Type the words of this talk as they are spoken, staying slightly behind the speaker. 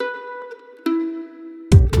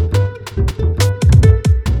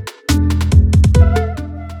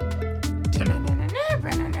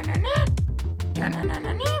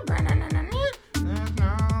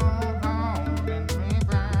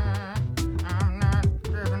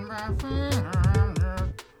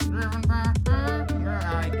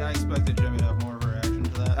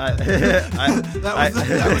That was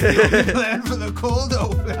the only plan for the cold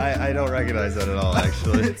open. I don't recognize that at all,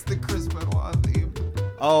 actually. It's the Chris Benoit theme.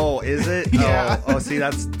 Oh, is it? Yeah. Oh, see,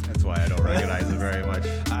 that's why I don't recognize it very much.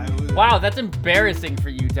 Wow, that's embarrassing for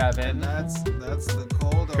you, Devin. That's the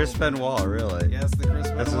cold Chris open. Benoit, really? Yes, the Chris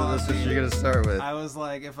Benoit That's what theme. you're gonna start with. I was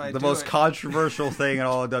like, if I The do most it, controversial thing in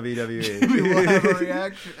all of WWE. we will have a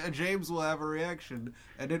reaction. James will have a reaction,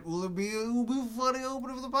 and it will be funny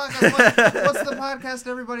opening of the podcast. What's the podcast,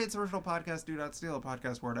 everybody? It's original podcast. Do not steal a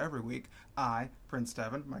podcast word every week. I, Prince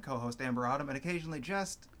Devin, my co-host Amber Autumn, and occasionally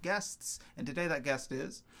guests. And today that guest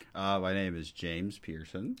is. My name is James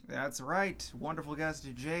Pearson. That's right, wonderful guest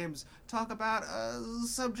James. Talk about a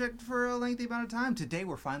subject for a lengthy amount of time. Today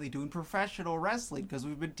we're finally doing professional wrestling because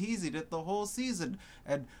we've been teasing it the whole season,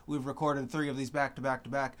 and we've recorded 3 of these back to back to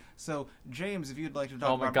back. So James, if you'd like to talk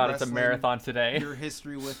about Oh my god, wrestling, it's a marathon today. your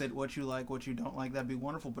history with it, what you like, what you don't like, that'd be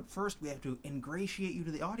wonderful. But first we have to ingratiate you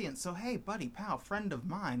to the audience. So hey, buddy, pal, friend of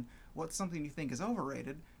mine, what's something you think is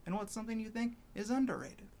overrated, and what's something you think is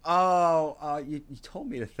underrated? Oh, you told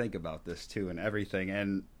me to think about this too and everything,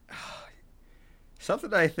 and something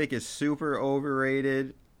that I think is super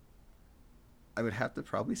overrated, I would have to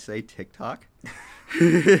probably say TikTok.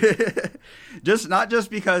 Not just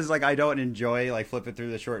because like I don't enjoy like flipping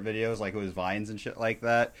through the short videos like it was Vines and shit like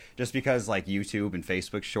that, just because like YouTube and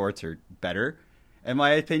Facebook Shorts are better, in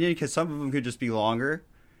my opinion, because some of them could just be longer,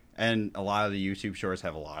 and a lot of the YouTube Shorts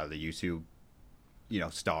have a lot of the YouTube,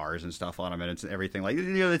 stars and stuff on them, and it's everything like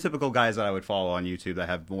the typical guys that I would follow on YouTube that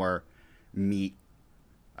have more meat,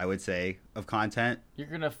 I would say, of content. You're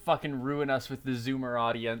gonna fucking ruin us with the Zoomer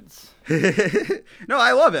audience. No,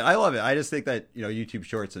 I love it. I just think that YouTube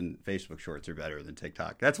Shorts and Facebook Shorts are better than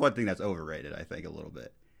TikTok. That's one thing that's overrated, I think, a little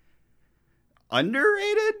bit.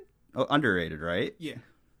 Underrated? Oh, underrated, right? Yeah.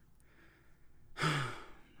 I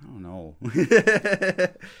don't know.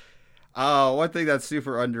 One thing that's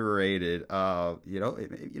super underrated, I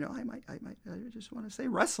just want to say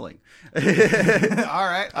wrestling. All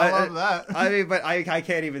right, I love that. I mean, but I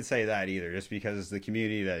can't even say that either, just because the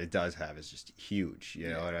community that it does have is just huge. You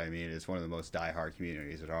know what I mean? It's one of the most diehard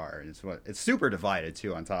communities that are, and it's super divided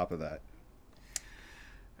too. On top of that,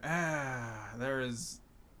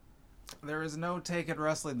 there is no take in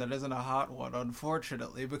wrestling that isn't a hot one,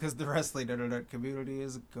 unfortunately, because the wrestling internet community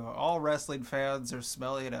is all wrestling fans are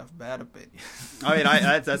smelly and have bad opinions. I mean,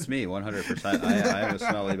 that's me 100%. I am a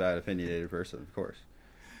smelly, bad opinionated person, of course.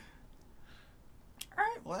 All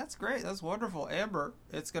right, well, that's great. That's wonderful. Amber,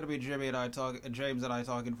 it's going to be James and I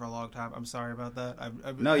talking for a long time. I'm sorry about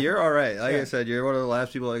that. No, you're all right. Like I said, you're one of the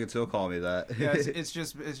last people that can still call me that. Yeah, it's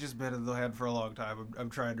just been in the head for a long time. I'm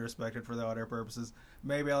trying to respect it for the audio purposes.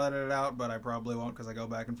 Maybe I'll edit it out, but I probably won't because I go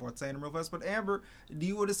back and forth saying them real fast. But Amber, do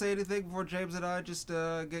you want to say anything before James and I just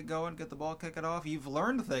get going, get the ball kicking off? You've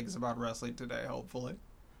learned things about wrestling today, hopefully.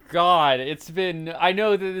 God, I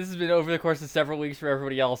know that this has been over the course of several weeks for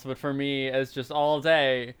everybody else, but for me, it's just all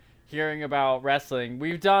day hearing about wrestling.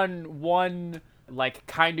 We've done one, like,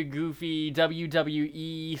 kind of goofy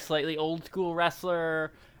WWE, slightly old school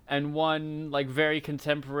wrestler, and one, like, very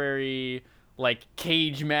contemporary, like,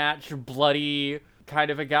 cage match, bloody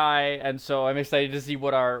kind of a guy, and so I'm excited to see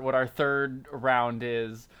what our third round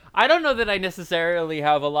is. I don't know that I necessarily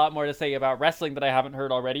have a lot more to say about wrestling that I haven't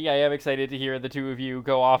heard already. I am excited to hear the two of you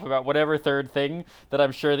go off about whatever third thing that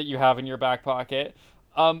I'm sure that you have in your back pocket.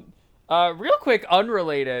 Real quick,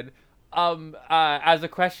 unrelated, as a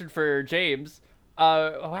question for James,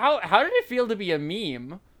 how did it feel to be a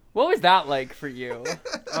meme? What was that like for you?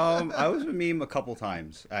 I was a meme a couple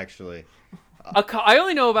times, actually. I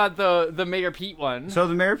only know about the Mayor Pete one. So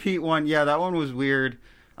the Mayor Pete one, yeah, that one was weird.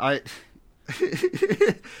 I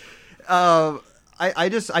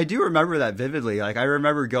do remember that vividly. Like, I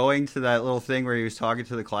remember going to that little thing where he was talking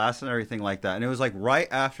to the class and everything like that, and it was like right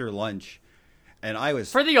after lunch, and I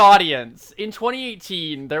was... For the audience, in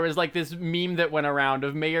 2018, there was like this meme that went around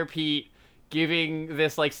of Mayor Pete giving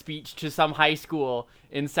this like speech to some high school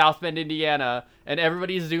in South Bend, Indiana, and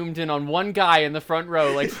everybody zoomed in on one guy in the front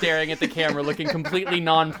row, like staring at the camera, looking completely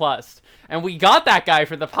nonplussed. And we got that guy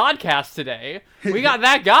for the podcast today. We got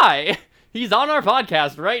that guy. He's on our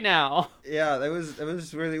podcast right now. Yeah, it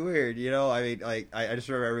was really weird. I mean, like, I just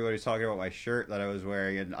remember everybody was talking about my shirt that I was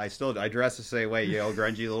wearing, and I dress the same way,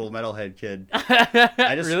 grungy little metalhead kid.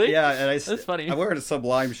 Really? Yeah, and that's funny. I'm wearing a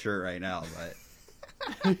Sublime shirt right now,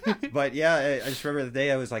 but yeah, I just remember the day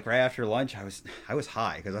I was like right after lunch, I was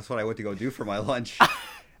high because that's what I went to go do for my lunch.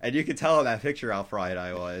 And you could tell in that picture how fried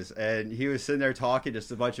I was. And he was sitting there talking just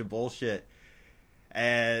a bunch of bullshit.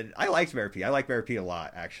 And I liked Mayor Pete. I like Mayor Pete a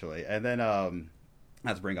lot, actually. And then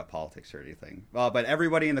not to bring up politics or anything, but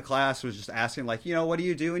everybody in the class was just asking, like, you know, what do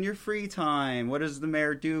you do in your free time? What does the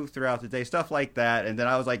mayor do throughout the day? Stuff like that. And then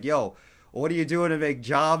I was like, yo, what are you doing to make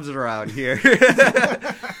jobs around here?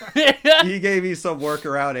 He gave me some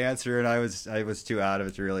workaround answer, and I was too out of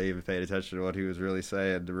it to really even pay attention to what he was really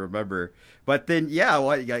saying to remember. But then, yeah,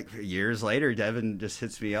 like years later, Devin just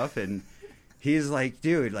hits me up, and he's like,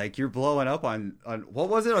 dude, like, you're blowing up on what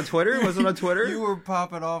was it, on Twitter? Was it on Twitter? You were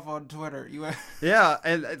popping off on Twitter. Yeah,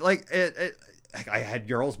 and like I had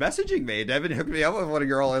girls messaging me. Devin hooked me up with one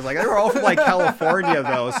girl. I was like, they were all from like California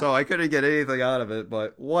though, so I couldn't get anything out of it.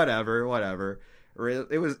 But whatever.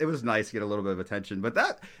 It was nice to get a little bit of attention. But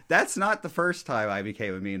that's not the first time I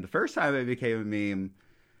became a meme. The first time I became a meme,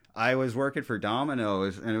 I was working for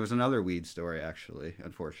Domino's, and it was another weed story, actually,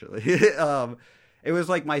 unfortunately. It was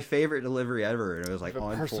like my favorite delivery ever, and it was like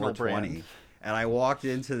on 420. Brand. And I walked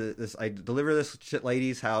into I delivered this shit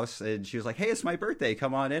lady's house, and she was like, hey, it's my birthday.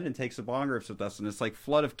 Come on in and take some bong rips with us. And this like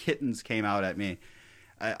flood of kittens came out at me.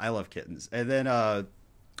 I love kittens. And then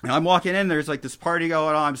I'm walking in, there's like this party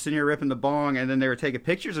going on. I'm sitting here ripping the bong, and then they were taking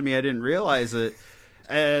pictures of me. I didn't realize it.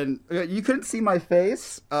 And you couldn't see my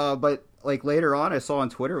face, but like later on I saw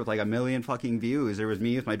on Twitter with like 1 million fucking views. There was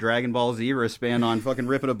me with my Dragon Ball Z wristband on, fucking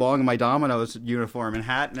ripping a bong in my Domino's uniform and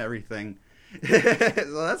hat and everything.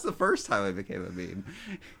 So that's the first time I became a meme.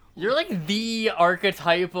 You're like the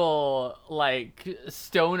archetypal like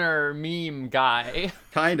stoner meme guy.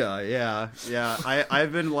 Kinda, yeah.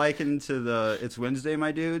 I've been likened to the "It's Wednesday,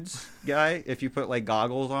 my dudes" guy. If you put like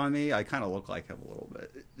goggles on me, I kind of look like him a little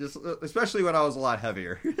bit. Just especially when I was a lot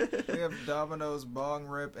heavier. We have Domino's bong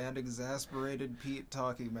rip and exasperated Pete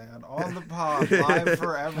talking man on the pod live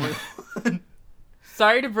for everyone.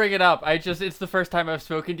 Sorry to bring it up. It's the first time I've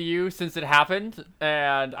spoken to you since it happened,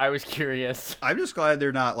 and I was curious. I'm just glad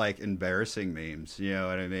they're not like embarrassing memes. You know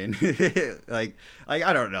what I mean? like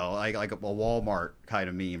I don't know, like a Walmart kind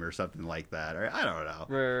of meme or something like that. Or I don't know.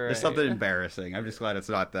 Right. It's something embarrassing. I'm just glad it's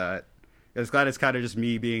not that. I'm glad it's kind of just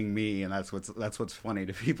me being me, and that's what's funny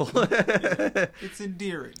to people. It's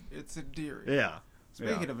endearing. Yeah.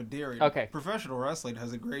 Speaking of endearing, okay. Professional wrestling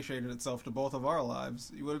has ingratiated itself to both of our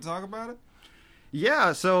lives. You want to talk about it?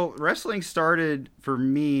 Yeah, so wrestling started for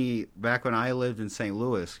me back when I lived in St.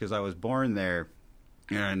 Louis, because I was born there.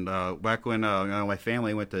 And back when my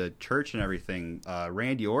family went to church and everything,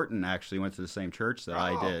 Randy Orton actually went to the same church that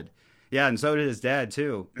I did. Yeah, and so did his dad,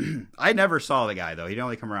 too. I never saw the guy, though. He'd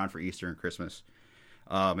only come around for Easter and Christmas.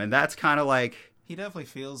 And that's kind of like... He definitely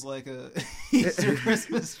feels like a Easter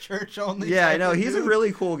Christmas church only. Yeah, I know. He's a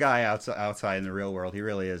really cool guy outside in the real world. He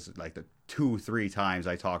really is. Like the 2-3 times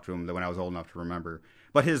I talked to him when I was old enough to remember.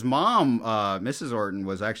 But his mom, Mrs. Orton,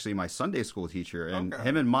 was actually my Sunday school teacher. And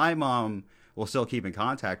him and my mom will still keep in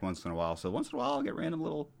contact once in a while. So once in a while I'll get random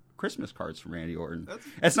little Christmas cards from Randy Orton.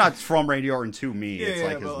 It's not from Randy Orton to me. It's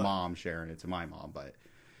like his mom sharing it to my mom. But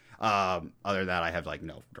other than that, I have like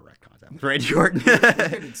no direct contact with Randy Orton.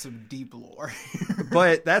 Getting some deep lore.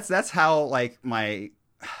 But that's how like my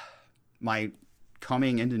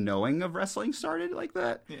coming into knowing of wrestling started like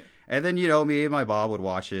that. Yeah. And then, me and my Bob would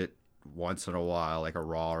watch it once in a while, like a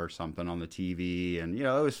Raw or something on the TV. And, it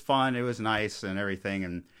was fun. It was nice and everything.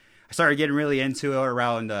 And I started getting really into it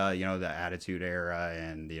around, the Attitude Era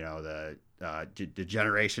and, the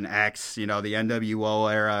Generation X, the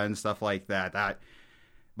NWO era and stuff like that.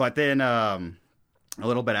 But then a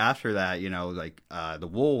little bit after that, the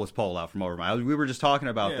wool was pulled out from over my eyes. We were just talking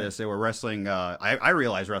about this. They were wrestling. I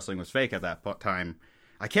realized wrestling was fake at that time.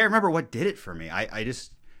 I can't remember what did it for me.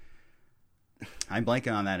 I'm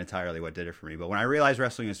blanking on that entirely, what did it for me. But when I realized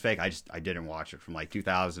wrestling was fake, I didn't watch it from like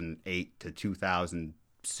 2008 to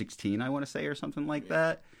 2016, I want to say, or something like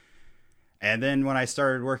that. And then when I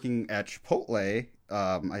started working at Chipotle,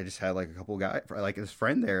 I just had like a couple guys, like this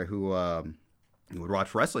friend there who would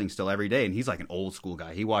watch wrestling still every day. And he's like an old school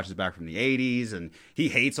guy. He watches back from the 80s and he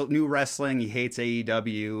hates new wrestling. He hates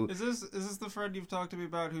AEW. Is this the friend you've talked to me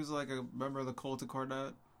about who's like a member of the Cult of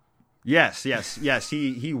Cornette? Yes.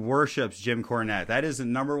 He worships Jim Cornette. That is the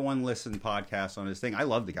 #1 listened podcast on his thing. I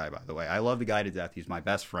love the guy, by the way. I love the guy to death. He's my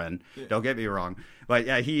best friend. Yeah. Don't get me wrong. But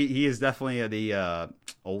yeah, he is definitely the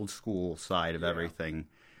old school side of everything.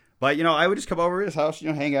 But, I would just come over to his house,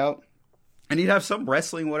 hang out. And he'd have some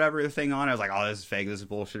wrestling, whatever thing on. I was like, oh, this is fake. This is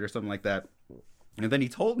bullshit or something like that. And then he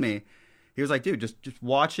told me, he was like, dude, just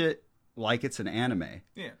watch it like it's an anime.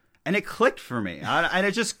 Yeah. And it clicked for me.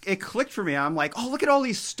 It clicked for me. I'm like, oh, look at all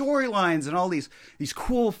these storylines and all these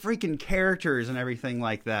cool freaking characters and everything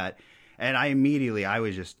like that. And I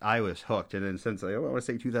was hooked. And then since I want to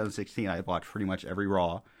say 2016, I watched pretty much every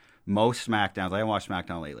Raw, most SmackDowns. I haven't watched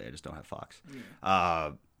SmackDown lately. I just don't have Fox.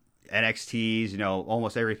 Yeah. NXT's,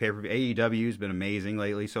 almost every pay-per-view. AEW's been amazing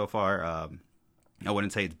lately so far. I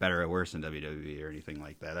wouldn't say it's better or worse than WWE or anything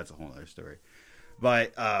like that. That's a whole other story.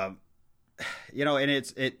 But and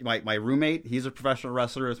my roommate, he's a professional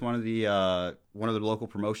wrestler. It's one of the local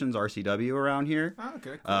promotions, RCW, around here. Oh,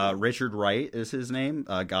 okay, cool. Richard Wright is his name.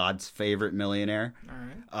 God's favorite millionaire.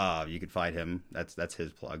 All right. You could find him. That's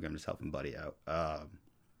his plug. I'm just helping Buddy out.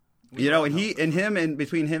 And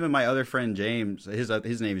between him and my other friend James,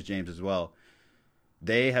 his name is James as well.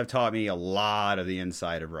 They have taught me a lot of the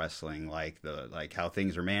inside of wrestling, like how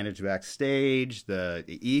things are managed backstage, the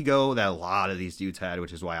ego that a lot of these dudes had,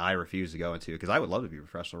 which is why I refuse to go into, because I would love to be a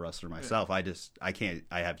professional wrestler myself. Yeah. I can't.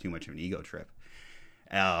 I have too much of an ego trip.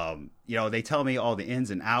 They tell me all the ins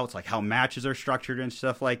and outs, like how matches are structured and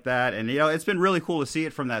stuff like that. And it's been really cool to see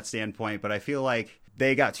it from that standpoint. But I feel like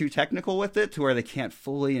they got too technical with it to where they can't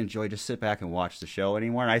fully enjoy, just sit back and watch the show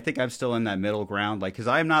anymore. And I think I'm still in that middle ground, because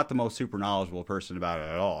I'm not the most super knowledgeable person about it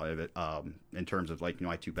at all. In terms of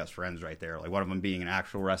my two best friends right there, like one of them being an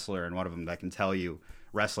actual wrestler and one of them that can tell you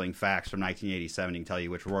wrestling facts from 1987. He can tell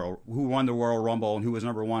you who won the Royal Rumble and who was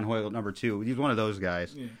number one, who was number two. He's one of those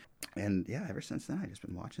guys. Yeah. And yeah, ever since then, I've just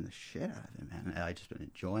been watching the shit out of him, man. I've just been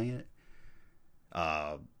enjoying it.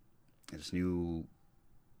 This new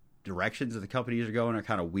directions that the companies are going are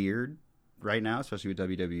kind of weird right now, especially with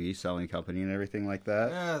WWE selling company and everything like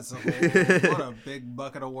that. Yeah, what a big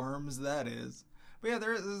bucket of worms that is. But yeah,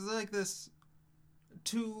 there's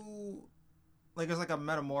there's a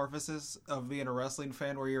metamorphosis of being a wrestling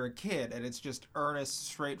fan where you're a kid and it's just earnest,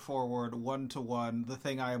 straightforward, one-to-one. The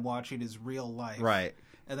thing I am watching is real life. Right.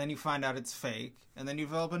 And then you find out it's fake, and then you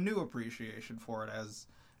develop a new appreciation for it as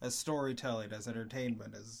storytelling, as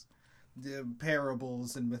entertainment, as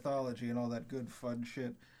parables and mythology and all that good fun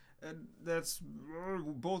shit. And that's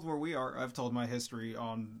both where we are. I've told my history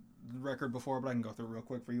on the record before, but I can go through it real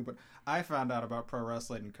quick for you. But I found out about pro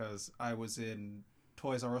wrestling because I was in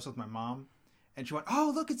Toys R Us with my mom, and she went,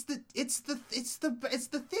 "Oh, look, it's the thing, it's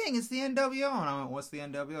the NWO." And I went, "What's the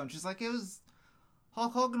NWO?" And she's like, "It was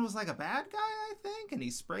Hulk Hogan was like a bad guy, I think, and he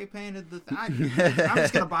spray painted the thing. I'm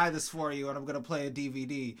just going to buy this for you, and I'm going to play a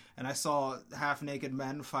DVD." And I saw half-naked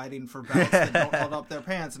men fighting for belts that don't hold up their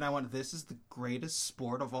pants, and I went, "This is the greatest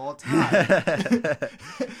sport of all time."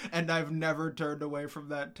 And I've never turned away from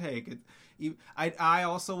that take. I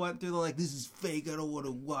also went through this is fake, I don't want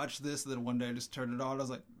to watch this. And then one day I just turned it on, I was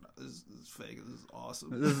like, This is fake. This is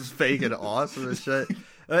awesome. This is fake and awesome and shit.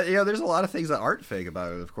 There's a lot of things that aren't fake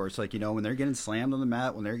about it, of course. When they're getting slammed on the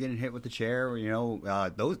mat, when they're getting hit with the chair,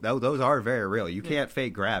 those are very real. You can't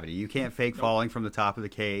fake gravity. You can't fake falling from the top of the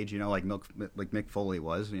cage, like Mick Foley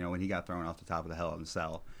was, when he got thrown off the top of the Hell in a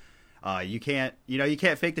Cell. You can't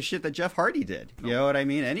fake the shit that Jeff Hardy did. You know what I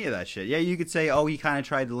mean? Any of that shit. Yeah, you could say, he kind of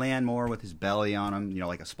tried to land more with his belly on him,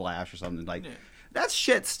 like a splash or something like. Yeah. That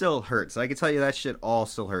shit still hurts. I can tell you that shit all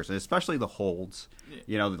still hurts, and especially the holds.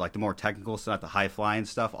 Yeah. The more technical stuff, the high flying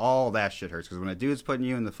stuff, all that shit hurts. Because when a dude's putting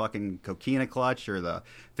you in the fucking coquina clutch or the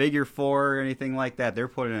figure four or anything like that, they're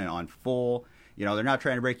putting it on full. They're not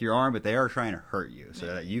trying to break your arm, but they are trying to hurt you so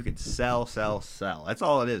that you can sell. That's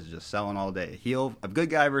all it is, just selling all day. A good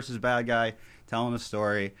guy versus bad guy, telling a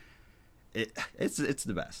story. It's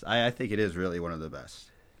the best. I think it is really one of the best.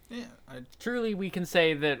 Yeah, truly, we can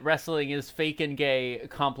say that wrestling is fake and gay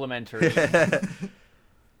complementary.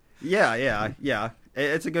 Yeah.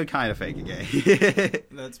 It's a good kind of fake and gay.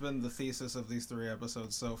 That's been the thesis of these 3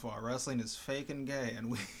 episodes so far. Wrestling is fake and gay,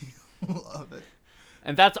 and we love it.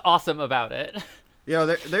 And that's awesome about it.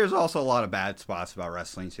 There's also a lot of bad spots about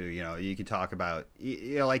wrestling, too. You can talk about,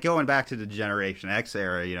 going back to the Generation X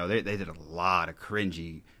era, they did a lot of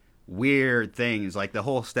cringy, weird things, like the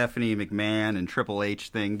whole Stephanie McMahon and Triple H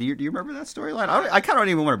thing. Do you remember that storyline? I kind of don't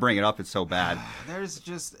even want to bring it up. It's so bad. There's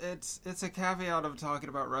just it's a caveat of talking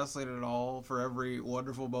about wrestling at all. For every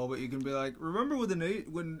wonderful moment, you can be like, remember when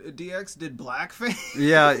DX did blackface?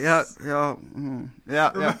 Yeah.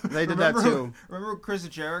 They did that too. Remember Chris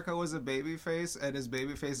Jericho was a babyface, and his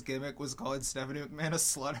babyface gimmick was calling Stephanie McMahon a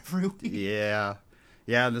slut every week.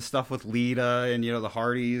 Yeah, the stuff with Lita and the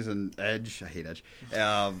Hardys and Edge. I hate Edge.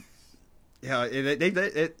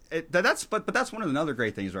 That's one of the other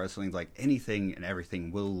great things wrestling. Like anything and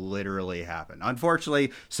everything will literally happen.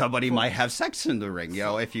 Unfortunately, somebody might have sex in the ring.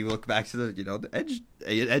 If you look back to the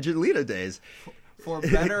Edge and Lita days. For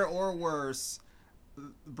better or worse,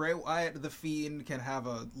 Bray Wyatt, the Fiend, can have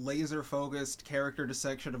a laser-focused character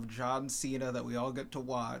dissection of John Cena that we all get to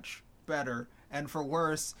watch. Better. And for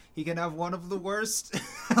worse, he can have one of the worst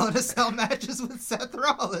Hell in a Cell matches with Seth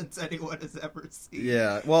Rollins anyone has ever seen.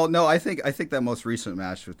 Yeah. Well, no, I think that most recent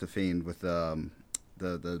match with The Fiend with the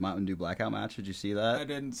the Mountain Dew Blackout match. Did you see that? I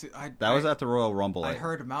didn't see. That was at the Royal Rumble. I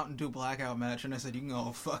heard Mountain Dew Blackout match, and I said, "You can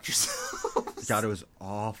go fuck yourself." God, it was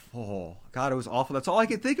awful. God, it was awful. That's all I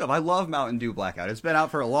could think of. I love Mountain Dew Blackout. It's been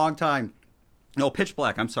out for a long time. No, Pitch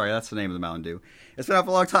Black. I'm sorry, that's the name of the Mountain Dew. It's been out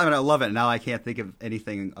for a long time, and I love it. And now I can't think of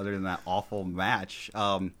anything other than that awful match.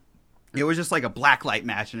 It was just like a blacklight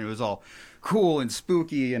match, and it was all cool and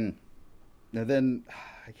spooky. And then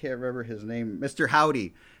I can't remember his name. Mr.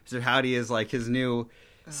 Howdy. Mr. Howdy is like his new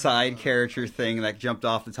side character thing that jumped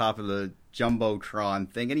off the top of the Jumbotron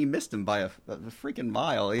thing, and he missed him by a freaking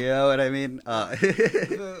mile. You know what I mean?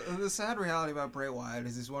 The sad reality about Bray Wyatt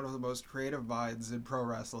is he's one of the most creative minds in pro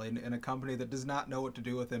wrestling in a company that does not know what to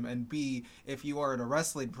do with him. And B, if you are in a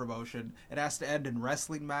wrestling promotion, it has to end in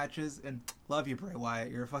wrestling matches. And love you, Bray Wyatt.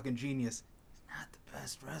 You're a fucking genius. He's not the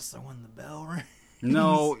best wrestler when the bell rings.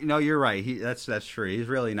 No, you're right. That's true. He's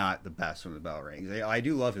really not the best when the bell rings. I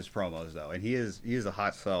do love his promos though, and he is a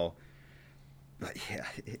hot sell. But yeah,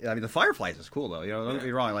 I mean the Fireflies is cool though. You know, don't get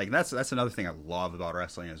me wrong. Like that's another thing I love about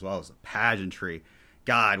wrestling as well is the pageantry.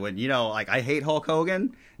 God, when like I hate Hulk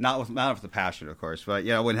Hogan, not with the passion, of course, but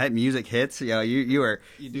when that music hits, you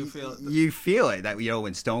do feel it. You feel it that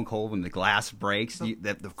when Stone Cold, when the glass breaks,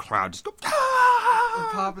 the crowd just go. The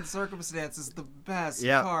Pomp and Circumstance is the best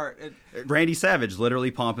part. Randy Savage, literally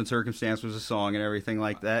Pomp and Circumstance was a song and everything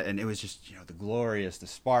like that, and it was just the glorious, the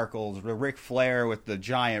sparkles, the Ric Flair with the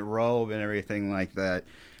giant robe and everything like that.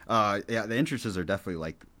 The entrances are definitely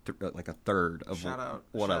like a third of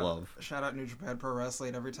what I love. Shout out New Japan Pro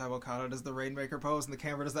Wrestling. Every time Okada does the Rainmaker pose and the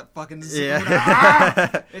camera does that fucking zoom.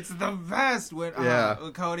 It's the best when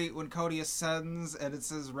Cody ascends and it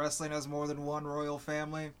says wrestling has more than one royal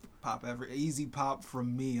family. Easy pop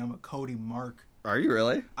from me. I'm a Cody mark. Are you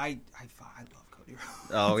really? I love Cody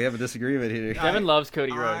Rhodes. Oh, we have a disagreement here. Kevin loves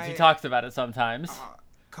Cody Rhodes. He talks about it sometimes.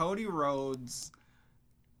 Cody Rhodes.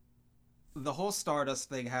 The whole Stardust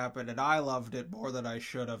thing happened, and I loved it more than I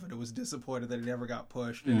should have, and it was disappointed that it never got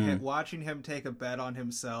pushed. And watching him take a bet on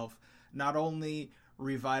himself not only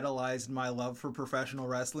revitalized my love for professional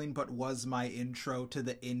wrestling, but was my intro to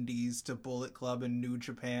the indies, to Bullet Club and New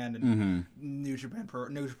Japan, and New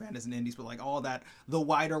Japan isn't indies, but like all that, the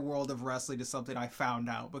wider world of wrestling is something I found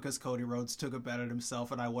out because Cody Rhodes took a bet on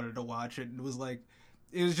himself, and I wanted to watch it, and it was like,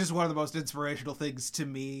 it was just one of the most inspirational things to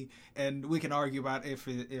me, and we can argue about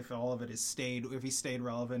if all of it if he stayed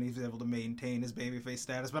relevant, he's able to maintain his babyface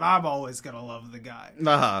status, but I'm always gonna love the guy.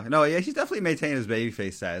 No, yeah, he's definitely maintained his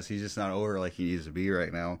babyface status. He's just not over like he needs to be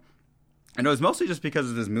right now. And it was mostly just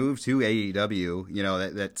because of his move to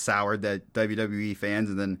AEW, that soured that WWE fans,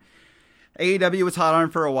 and then AEW was hot on him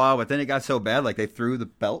for a while, but then it got so bad, like they threw the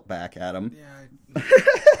belt back at him. Yeah,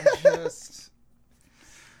 I just...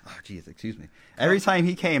 Oh, jeez, excuse me. Every time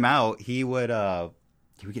he came out, he would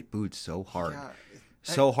get booed so hard. Yeah,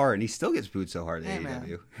 so hard, and he still gets booed so hard at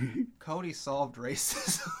AEW. Man, Cody solved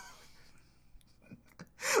racism.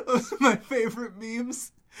 Those are my favorite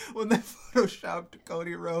memes. When they photoshopped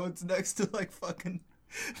Cody Rhodes next to, like, fucking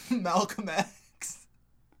Malcolm X.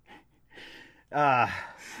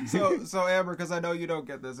 So Amber, because I know you don't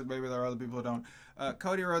get this, and maybe there are other people who don't.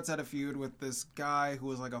 Cody Rhodes had a feud with this guy who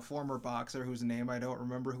was like a former boxer whose name I don't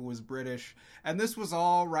remember, who was British. And this was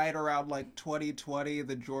all right around like 2020,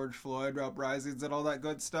 the George Floyd uprisings and all that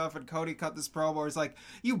good stuff. And Cody cut this promo where he's like,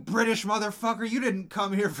 "You British motherfucker, you didn't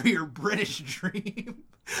come here for your British dream.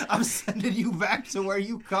 I'm sending you back to where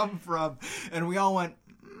you come from." And we all went,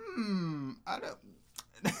 I don't...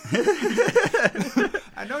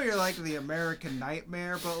 I know you're like the American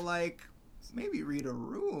Nightmare, but like... maybe read a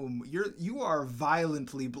room. You are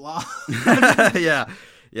violently blonde. yeah,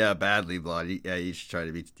 badly blonde. He's trying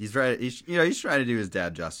to be. He's trying to do his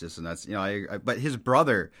dad justice, and that's but his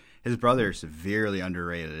brother is severely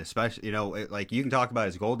underrated. Especially like you can talk about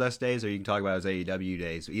his Goldust days, or you can talk about his AEW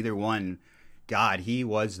days. Either one, God, he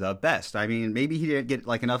was the best. I mean, maybe he didn't get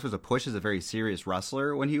like enough as a push as a very serious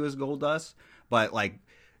wrestler when he was Goldust, but like.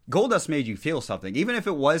 Goldust made you feel something, even if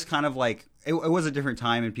it was kind of like it was a different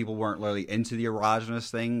time and people weren't really into the erogenous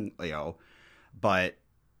thing, But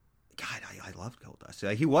God, I loved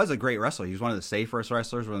Goldust. He was a great wrestler. He was one of the safest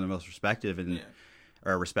wrestlers, one of the most respected.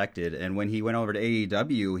 And when he went over to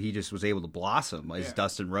AEW, he just was able to blossom as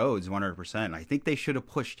Dustin Rhodes 100%. I think they should have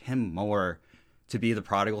pushed him more to be the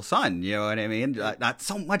prodigal son, you know what I mean? Not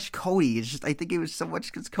so much Cody. It's just I think it was so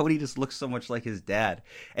much because Cody just looks so much like his dad.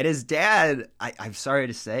 And his dad, I'm sorry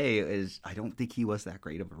to say, I don't think he was that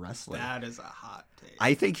great of a wrestler. That is a hot take.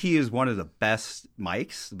 I think he is one of the best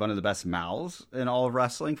mics, one of the best mouths in all of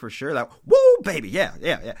wrestling for sure. That woo baby, yeah.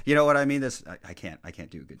 You know what I mean? I can't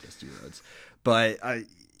do a good Dusty Rhodes, but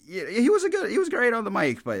he was great on the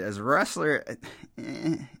mic, but as a wrestler,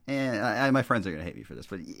 my friends are gonna hate me for this,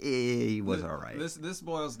 but he was all right. This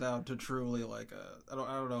boils down to truly like I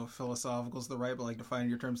don't know if philosophical is the right, but like defining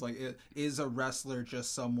your terms, like is a wrestler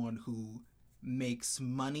just someone who makes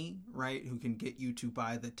money, right? Who can get you to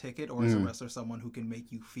buy the ticket, or is a wrestler someone who can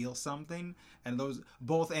make you feel something? And those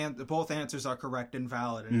both answers are correct and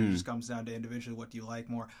valid, and it just comes down to individually what do you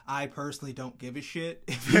like more. I personally don't give a shit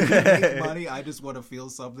if you can make money. I just want to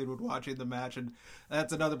feel something when watching the match, and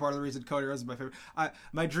that's another part of the reason Cody Rhodes is my favorite.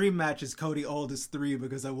 My dream match is Cody Aldis 3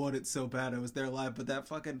 because I want it so bad. I was there live, but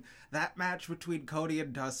that match between Cody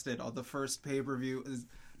and Dustin on the first pay-per-view is.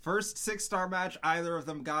 First 6-star match either of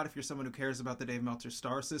them got if you're someone who cares about the Dave Meltzer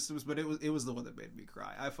star systems, but it was the one that made me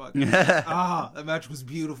cry. That match was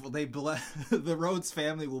beautiful. The Rhodes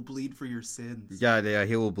family will bleed for your sins. Yeah,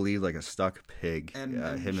 he will bleed like a stuck pig. And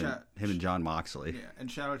him and John Moxley. Yeah, and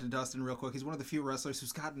shout out to Dustin real quick. He's one of the few wrestlers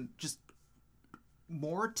who's gotten just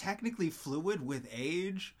more technically fluid with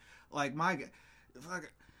age. Like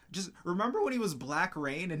just remember when he was Black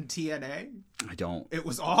Rain in TNA? I don't. It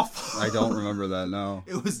was awful. I don't remember that, no.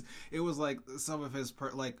 It was like some of his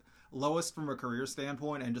lowest from a career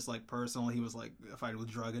standpoint, and just like personal, he was like fighting with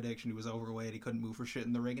drug addiction. He was overweight. He couldn't move for shit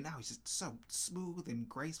in the ring, and now he's just so smooth and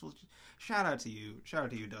graceful. Shout out to you,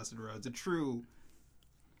 Dustin Rhodes, a true,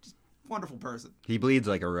 just wonderful person. He bleeds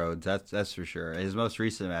like a Rhodes. That's for sure. His most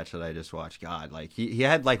recent match that I just watched, God, like he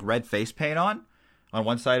had like red face paint on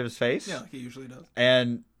one side of his face. Yeah, like he usually does.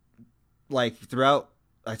 And like throughout,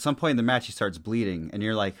 at some point in the match, he starts bleeding, and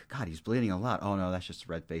you're like, God, he's bleeding a lot. Oh no, that's just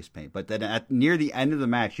red face paint. But then near the end of the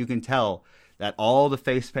match, you can tell that all the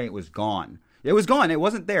face paint was gone. It was gone. It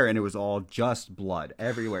wasn't there, and it was all just blood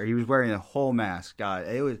everywhere. He was wearing a whole mask. God,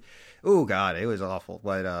 it was awful.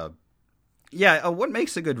 But what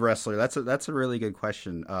makes a good wrestler? That's a really good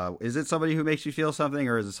question. Is it somebody who makes you feel something,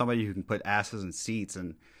 or is it somebody who can put asses in seats?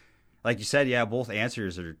 And like you said, yeah, both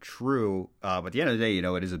answers are true. But at the end of the day,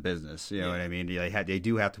 it is a business. You know what I mean? They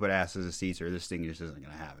do have to put asses in seats, or this thing just isn't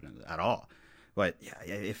going to happen at all. But yeah,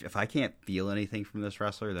 if I can't feel anything from this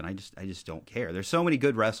wrestler, then I just don't care. There's so many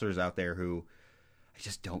good wrestlers out there who I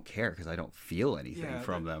just don't care because I don't feel anything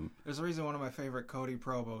from them. There's a reason one of my favorite Cody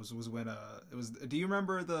promos was when it was. Do you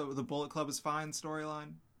remember the Bullet Club is Fine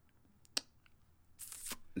storyline?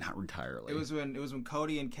 Not entirely. It was when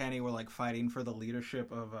Cody and Kenny were like fighting for the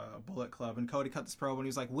leadership of Bullet Club, and Cody cut this promo and he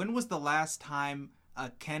was like, "When was the last time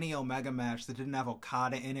a Kenny Omega match that didn't have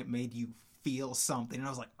Okada in it made you feel something?" And I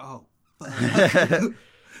was like, "Oh, fuck.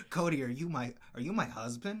 Cody, are you my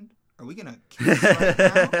husband? Are we gonna kiss right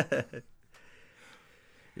now?"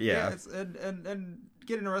 Yeah. And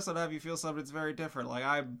getting a wrestler to have you feel something, it's very different. Like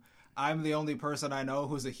I'm the only person I know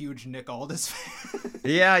who's a huge Nick Aldis fan.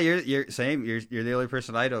 Yeah, you're same. You're the only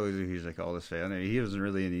person I know who's a huge Nick Aldis fan. I mean, he wasn't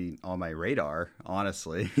really on my radar,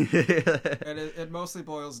 honestly. And it mostly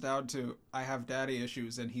boils down to I have daddy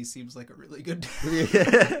issues, and he seems like a really good dad.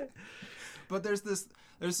 Yeah. But there's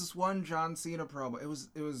this one John Cena promo.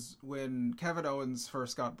 It was when Kevin Owens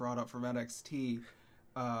first got brought up from NXT,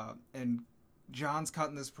 and John's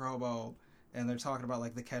cutting this promo, and they're talking about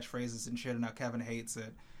like the catchphrases and shit, and how Kevin hates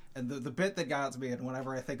it. And the bit that got to me, and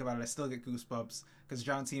whenever I think about it, I still get goosebumps, because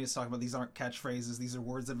John Cena's talking about these aren't catchphrases, these are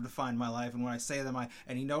words that have defined my life, and when I say them,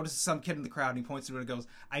 and he notices some kid in the crowd, and he points to it and goes,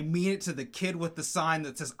 "I mean it to the kid with the sign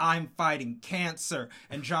that says, 'I'm fighting cancer.'"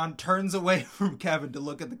 And John turns away from Kevin to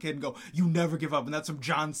look at the kid and go, "You never give up." And that's from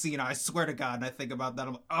John Cena, I swear to God. And I think about that,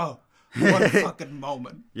 I'm like, oh, what a fucking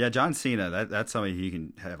moment. Yeah, John Cena, that's something he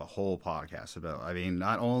can have a whole podcast about. I mean,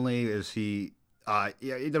 not only is he,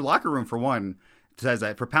 the locker room, for one, says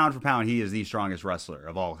that for pound, he is the strongest wrestler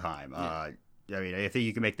of all time. I mean, I think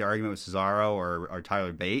you can make the argument with Cesaro or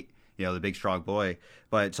Tyler Bate, the big strong boy.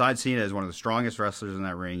 But John Cena is one of the strongest wrestlers in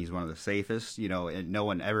that ring. He's one of the safest, and no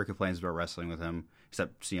one ever complains about wrestling with him,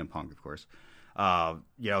 except CM Punk, of course.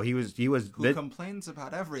 He was who complains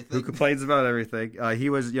about everything. Who complains about everything.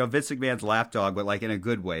 He was, Vince McMahon's lapdog, but like in a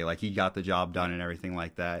good way. Like he got the job done and everything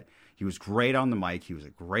like that. He was great on the mic. He was a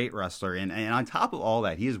great wrestler. And on top of all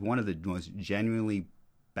that, he is one of the most genuinely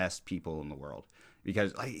best people in the world.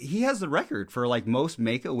 Because he has the record for like most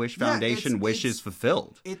Make-A-Wish Foundation wishes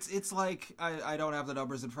fulfilled. It's like, I don't have the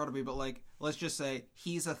numbers in front of me, but like, let's just say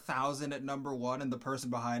he's 1,000 at number one and the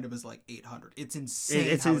person behind him is like 800. It's insane.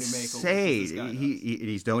 It's insane.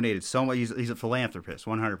 He's donated so much. He's a philanthropist,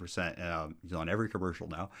 100%. He's on every commercial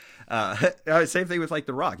now. Same thing with like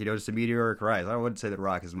The Rock. Just a meteoric rise. I wouldn't say The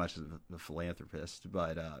Rock as much as the philanthropist,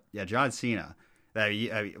 but John Cena.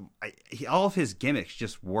 All of his gimmicks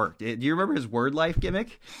just worked. Do you remember his word life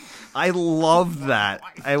gimmick? I loved that.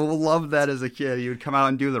 I loved that as a kid. He would come out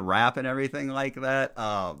and do the rap and everything like that.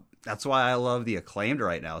 That's why I love the Acclaimed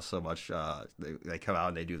right now so much. They come out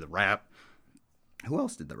and they do the rap. Who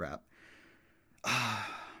else did the rap?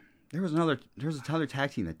 There was another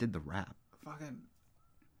tag team that did the rap. Fucking.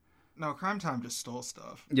 No, Crime Time just stole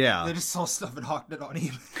stuff. Yeah. They just stole stuff and hawked it on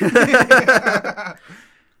eBay.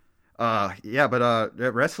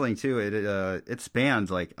 But wrestling too, it spans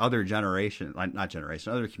like other generations,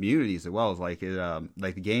 other communities as well as like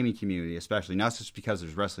the gaming community, especially not just because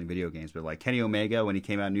there's wrestling video games, but like Kenny Omega when he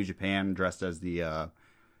came out in New Japan dressed as the I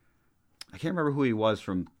can't remember who he was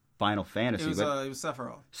from Final Fantasy. It was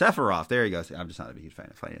Sephiroth. Sephiroth, there you go. I'm just not a huge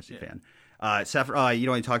Final Fantasy fan. Sephiroth,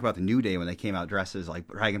 you talk about the New Day when they came out dressed as like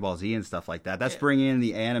Dragon Ball Z and stuff like that. That's bringing in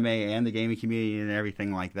the anime and the gaming community and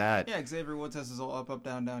everything like that. Yeah, Xavier Woods has his whole up,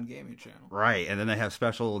 down, down gaming channel. Right, and then they have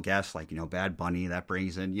special guests like Bad Bunny that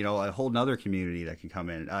brings in a whole nother community that can come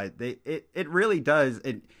in. It really does.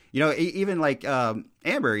 Even like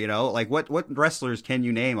Amber, like what wrestlers can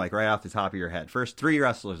you name like right off the top of your head? First 3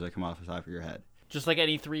 wrestlers that come off the top of your head. Just like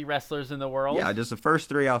any 3 wrestlers in the world? Yeah, just the first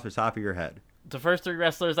 3 off the top of your head. The first 3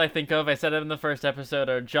 wrestlers I think of, I said it in the first episode,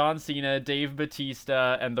 are John Cena, Dave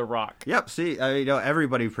Bautista, and The Rock. Yep. See,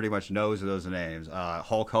 everybody pretty much knows those names.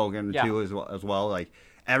 Hulk Hogan too, as well. Like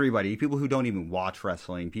everybody, people who don't even watch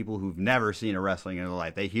wrestling, people who've never seen a wrestling in their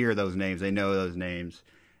life, they hear those names, they know those names.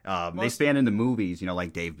 They span into movies,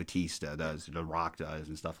 like Dave Bautista does, The Rock does,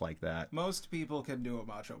 and stuff like that. Most people can do a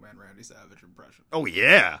Macho Man Randy Savage impression. Oh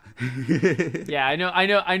yeah. Yeah,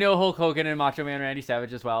 I know Hulk Hogan and Macho Man Randy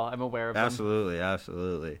Savage as well. I'm aware of them.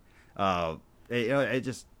 Absolutely.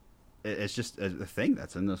 It's just a thing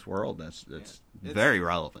that's in this world that's very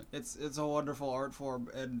relevant. It's a wonderful art form,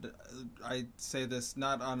 and I say this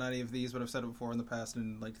not on any of these, but I've said it before in the past,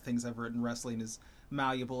 and like things I've written, wrestling is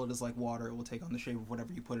malleable. It is like water; it will take on the shape of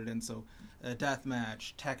whatever you put it in. So, death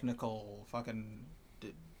match, technical, fucking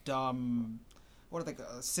dumb. What are they?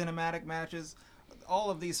 Cinematic matches. All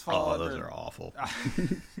of these fall under... those are awful.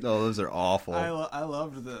 Those are awful. I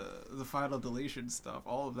loved the final deletion stuff.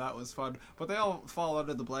 All of that was fun. But they all fall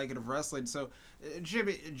under the blanket of wrestling. So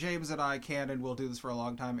James and I can and will do this for a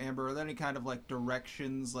long time. Amber, are there any kind of like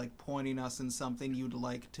directions, like pointing us in something you'd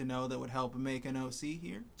like to know that would help make an OC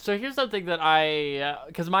here? So here's something that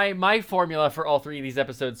because my formula for all 3 of these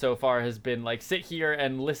episodes so far has been like sit here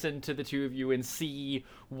and listen to the 2 of you and see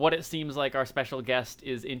what it seems like our special guest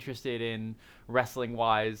is interested in wrestling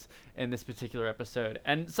wise in this particular episode.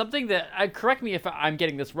 And something that, correct me if I'm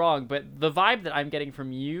getting this wrong, but the vibe that I'm getting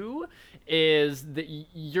from you is that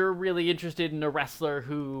you're really interested in a wrestler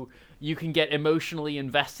who you can get emotionally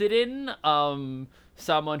invested in,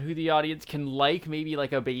 someone who the audience can like, maybe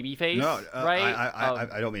like a baby face. No, right?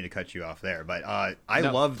 I don't mean to cut you off there, but I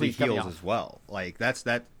love the heels as well. Like that's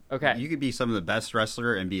that. Okay, you could be some of the best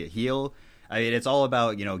wrestler and be a heel. I mean, it's all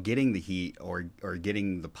about getting the heat or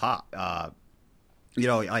getting the pop.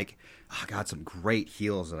 Some great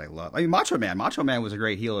heels that I love. I mean, Macho Man was a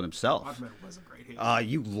great heel in himself. Macho Man was a great heel.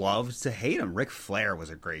 You loved to hate him. Ric Flair was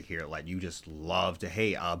a great heel. Like you just loved to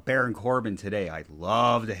hate. Baron Corbin today, I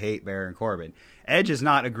love to hate Baron Corbin. Edge is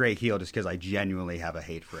not a great heel just because I genuinely have a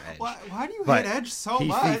hate for Edge. Why do you hate Edge so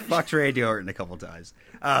much? He fucked Randy Orton a couple times.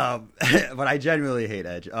 But I genuinely hate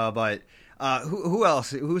Edge. Who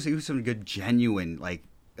else? Who's some good genuine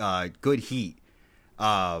good heat?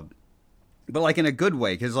 But like in a good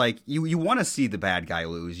way, because like you want to see the bad guy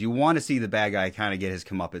lose. You want to see the bad guy kind of get his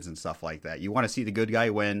comeuppance and stuff like that. You want to see the good guy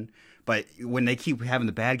win. But when they keep having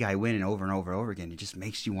the bad guy win and over and over again, it just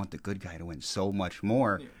makes you want the good guy to win so much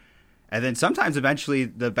more. Yeah. And then sometimes eventually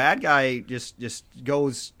the bad guy just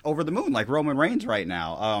goes over the moon, like Roman Reigns right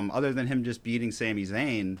now. Other than him just beating Sami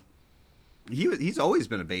Zayn, he's always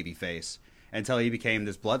been a babyface until he became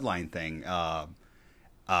this bloodline thing.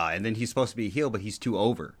 And then he's supposed to be a heel, but he's too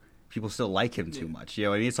over. People still like him too much. I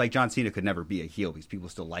mean, it's like John Cena could never be a heel because people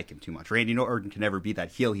still like him too much. Randy Orton can never be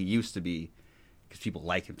that heel he used to be because people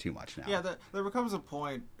like him too much now. Yeah, there becomes a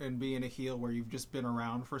point in being a heel where you've just been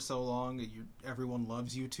around for so long that everyone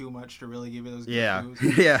loves you too much to really give you those good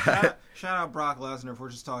moves. Yeah. Shout out Brock Lesnar if we're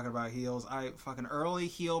just talking about heels. I fucking early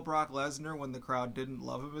heel Brock Lesnar when the crowd didn't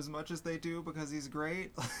love him as much as they do because he's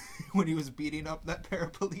great. When he was beating up that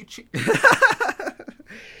paraplegic.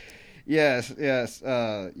 Yes. He's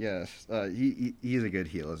a good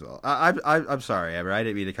heel as well. I'm sorry, Amber. I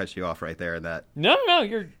didn't mean to cut you off right there in that. No,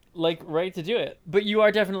 you're like right to do it. But you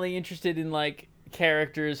are definitely interested in like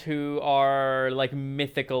characters who are like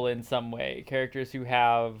mythical in some way. Characters who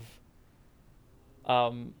have, I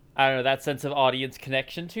don't know, that sense of audience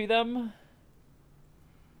connection to them.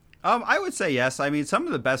 I would say yes. I mean, some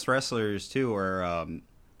of the best wrestlers too are,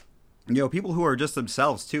 people who are just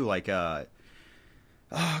themselves too. Like, oh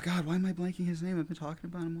God, why am I blanking his name? I've been talking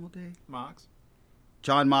about him all day. Mox.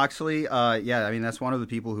 John Moxley. Yeah, I mean that's one of the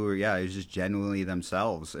people who are is just genuinely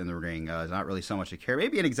themselves in the ring. It's not really so much a care,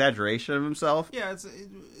 maybe an exaggeration of himself. Yeah,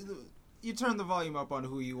 you turn the volume up on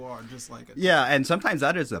who you are, just like it. Yeah, and sometimes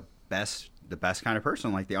that is the best kind of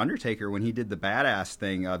person. Like the Undertaker, when he did the badass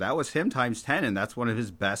thing, that was him times 10, and that's one of his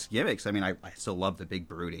best gimmicks. I mean, I still love the big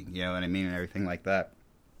brooding, you know what I mean, and everything like that.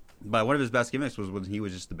 But one of his best gimmicks was when he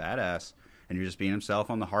was just the badass. And you're just being himself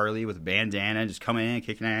on the Harley with a bandana, just coming in,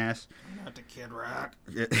 kicking ass. Coming out to Kid Rock.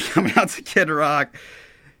 Coming out to Kid Rock.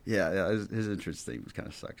 Yeah, his entrance thing kind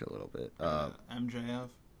of sucked a little bit.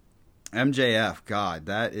 MJF, God,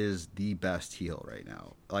 that is the best heel right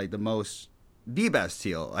now. Like, the best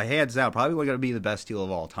heel. Hands down, probably going to be the best heel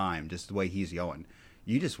of all time, just the way he's going.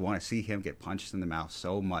 You just want to see him get punched in the mouth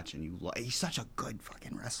so much, and he's such a good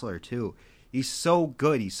fucking wrestler, too. He's so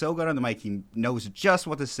good. He's so good on the mic. He knows just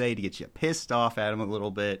what to say to get you pissed off at him a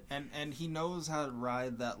little bit. And he knows how to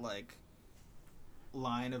ride that, like,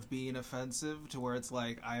 line of being offensive to where it's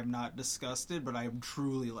like, I am not disgusted, but I am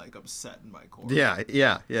truly, like, upset in my core.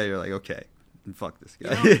 Yeah. You're like, okay, fuck this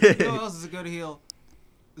guy. You know who else is a good heel?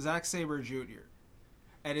 Zack Sabre Jr.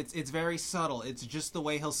 And it's very subtle. It's just the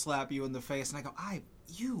way he'll slap you in the face, and I go,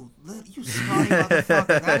 you scrawny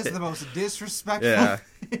motherfucker. That is the most disrespectful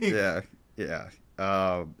thing. Yeah.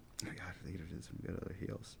 God, they did some good other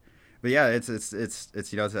heels. But yeah, it's it's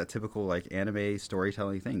that typical like anime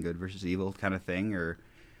storytelling thing, good versus evil kind of thing, or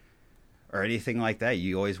anything like that.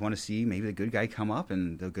 You always want to see maybe the good guy come up,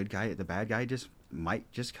 and the bad guy might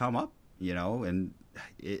come up, and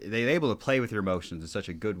they're able to play with your emotions in such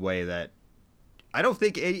a good way that I don't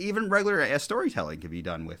think even regular storytelling can be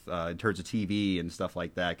done with in terms of TV and stuff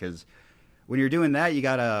like that. Because when you're doing that, you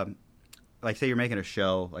gotta. Like, say you're making a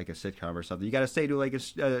show, like a sitcom or something, you got to stay to, like,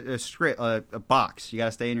 a script, a box. You got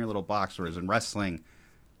to stay in your little box. Whereas in wrestling,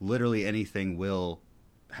 literally anything will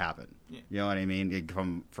happen. Yeah. You know what I mean?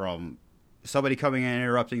 From somebody coming in and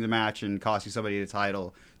interrupting the match and costing somebody the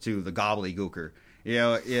title to the gobbledygooker. You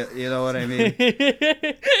know what I mean?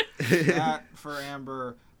 That, for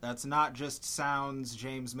Amber, that's not just sounds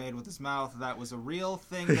James made with his mouth. That was a real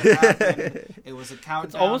thing that happened. It was a countdown.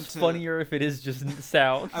 It's almost funnier if it is just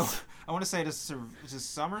sounds. I want to say to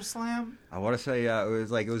SummerSlam. I want to say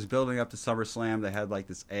it was building up to SummerSlam. They had like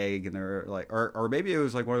this egg, and they were like, or maybe it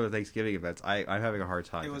was like one of the Thanksgiving events. I'm having a hard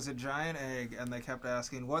time. It was a giant egg, and they kept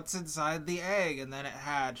asking, "What's inside the egg?" And then it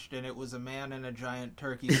hatched, and it was a man in a giant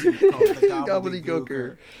turkey suit called the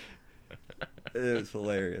gobbledygooker. It was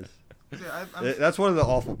hilarious. Yeah, that's one of the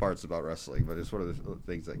awful parts about wrestling, but it's one of the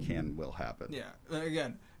things that will happen. Yeah,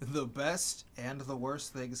 again, the best and the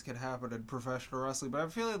worst things can happen in professional wrestling, but I'm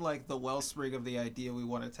feeling like the wellspring of the idea we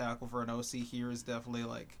want to tackle for an OC here is definitely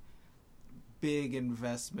like big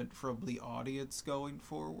investment from the audience going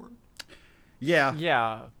forward.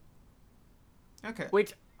 Yeah. Okay.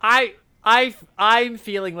 Which I'm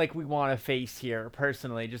feeling like we want to face here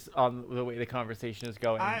personally, just on the way the conversation is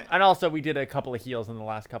going, and also we did a couple of heels in the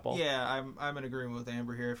last couple. Yeah, I'm in agreement with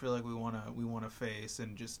Amber here. I feel like we want to face,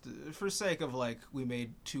 and just for sake of like we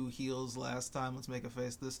made 2 heels last time, let's make a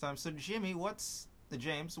face this time. So James,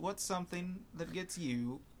 what's something that gets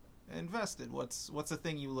you invested? What's a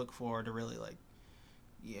thing you look for to really like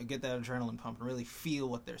get that adrenaline pump and really feel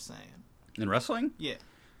what they're saying in wrestling? Yeah.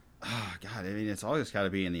 Oh, God, I mean, it's always got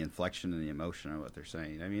to be in the inflection and the emotion of what they're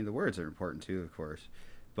saying. I mean, the words are important, too, of course.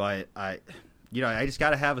 But, I just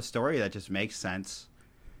got to have a story that just makes sense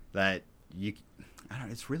that I don't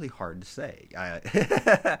know, it's really hard to say.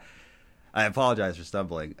 I apologize for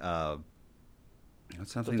stumbling.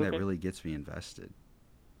 It's something that really gets me invested.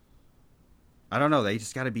 I don't know. They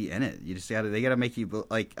just got to be in it. They got to make you,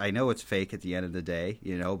 like, I know it's fake at the end of the day,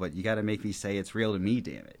 but you got to make me say it's real to me,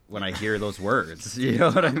 damn it, when I hear those words. You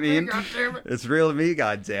know what I mean? God damn it. It's real to me,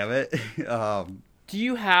 God damn it. Do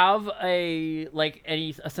you have a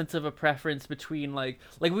sense of a preference between like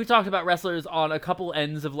we talked about wrestlers on a couple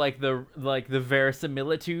ends of the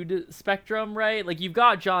verisimilitude spectrum, right? Like you've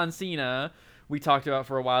got John Cena, we talked about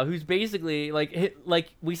for a while, who's basically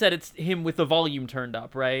like we said, it's him with the volume turned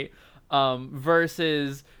up, right?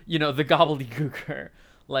 Versus, the gobbledygooker,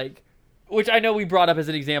 which I know we brought up as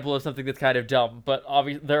an example of something that's kind of dumb, but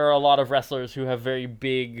obviously there are a lot of wrestlers who have very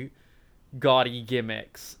big, gaudy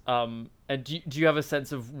gimmicks. And do you have a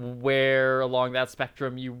sense of where along that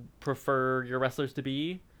spectrum you prefer your wrestlers to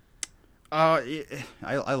be? I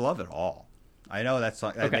love it all. I know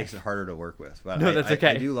that makes it harder to work with, but no, that's okay.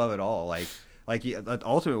 I do love it all. Like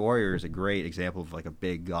Ultimate Warrior is a great example of like a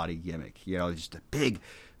big gaudy gimmick. Just a big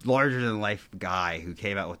larger than life guy who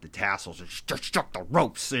came out with the tassels and struck the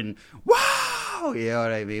ropes and wow, you know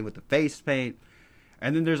what I mean, with the face paint.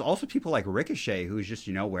 And then there's also people like Ricochet who's just,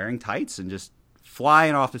 you know, wearing tights and just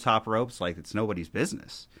flying off the top ropes like it's nobody's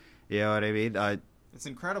business. You know what I mean? It's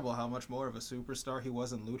incredible how much more of a superstar he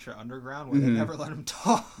was in Lucha Underground, where they never let him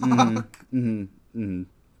talk.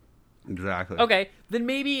 Exactly. Okay, then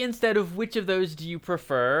maybe instead of which of those do you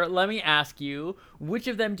prefer, let me ask you, which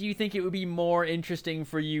of them do you think it would be more interesting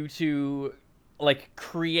for you to, like,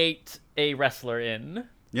 create a wrestler in?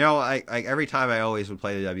 You know, I every time I always would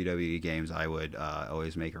play the WWE games, I would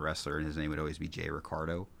always make a wrestler, and his name would always be Jay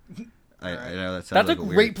Ricardo. I know that sounds That's like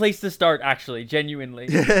a great place to start, actually, genuinely.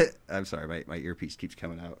 I'm sorry, my earpiece keeps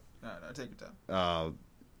coming out. No, take it down.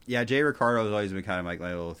 Yeah, Jay Ricardo has always been kind of like my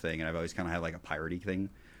little thing, and I've always kind of had like a piratey thing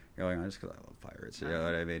going on just because I love pirates. You know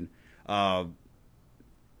what I mean?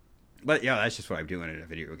 But yeah, that's just what I'm doing in a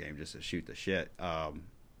video game, just to shoot the shit.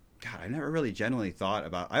 God, I never really genuinely thought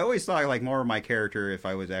about. I always thought like more of my character if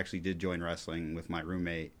I was actually did join wrestling with my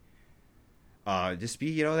roommate. Just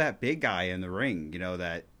be, you know, that big guy in the ring, you know,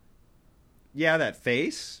 that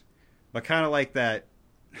face, but kind of like that,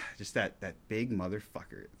 just that big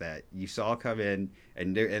motherfucker that you saw come in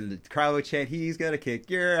and the crowd would chant, "He's gonna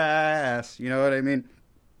kick your ass." You know what I mean?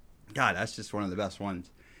 God, that's just one of the best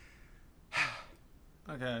ones.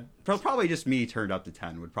 Okay. Probably just me turned up to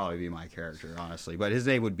 10 would probably be my character, honestly. But his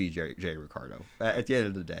name would be Jay Ricardo at the end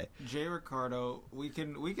of the day. Jay Ricardo, we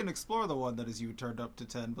can explore the one that is you turned up to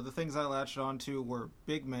 10, but the things I latched onto were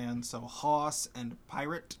big man, so Hoss and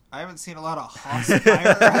Pirate. I haven't seen a lot of Hoss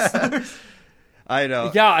Pirate wrestlers. I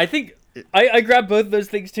know. Yeah, I think I grabbed both of those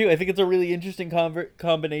things too. I think it's a really interesting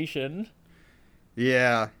combination.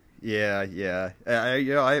 Yeah.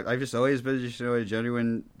 I've just always been just, you know, a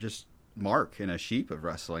genuine just mark and a sheep of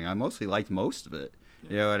wrestling. I mostly liked most of it.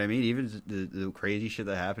 You know what I mean? Even the crazy shit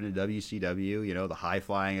that happened in WCW, you know, the high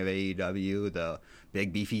flying of AEW, the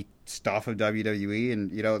big beefy stuff of WWE,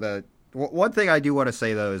 and you know, the one thing I do want to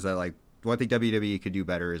say though is that like one thing WWE could do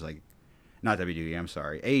better is like, not WWE, I'm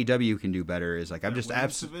sorry, AEW can do better is like, I'm just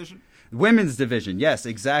absolutely women's division. Yes,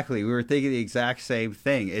 exactly. We were thinking the exact same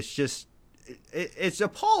thing. It's just it's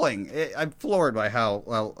appalling. I'm floored by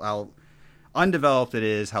how undeveloped it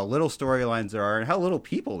is, how little storylines there are, and how little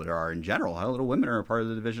people there are in general, how little women are a part of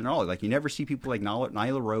the division at all. Like, you never see people like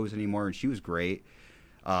Nyla Rose anymore, and she was great.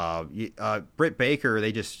 Britt Baker,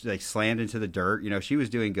 they just like slammed into the dirt. You know, she was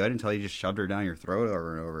doing good until you just shoved her down your throat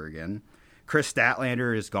over and over again. Chris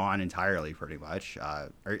Statlander is gone entirely, pretty much.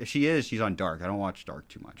 Or she's on Dark. I don't watch Dark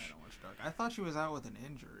too much. I don't watch Dark. I thought she was out with an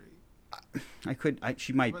injury.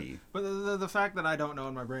 She might be. But the fact that I don't know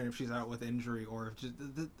in my brain if she's out with injury or if just,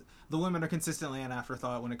 the women are consistently an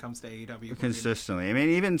afterthought when it comes to AEW. Consistently. I mean,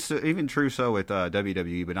 even true so with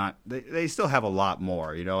WWE, but not. They still have a lot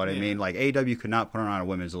more. You know what I mean? Like, AEW could not put on a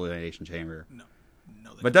women's elimination chamber. No.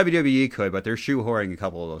 But WWE could, but they're shoehorning a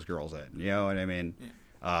couple of those girls in. You know what I mean?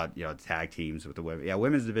 Yeah. You know, tag teams with the women. Yeah,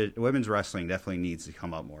 women's wrestling definitely needs to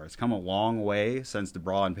come up more. It's come a long way since the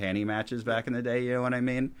bra and panty matches back in the day. You know what I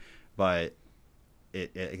mean? But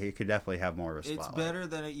it could definitely have more of a spotlight. It's better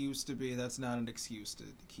than it used to be. That's not an excuse to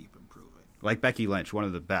keep improving. Like Becky Lynch, one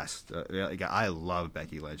of the best. I love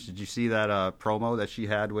Becky Lynch. Did you see that promo that she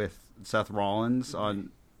had with Seth Rollins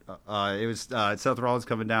on? It was Seth Rollins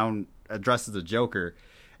coming down dressed as a Joker,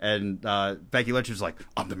 and Becky Lynch was like,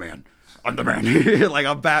 "I'm the man. I'm the man." Like,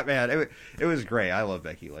 I'm Batman. It was great. I love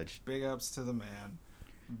Becky Lynch. Big ups to the man.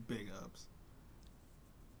 Big ups.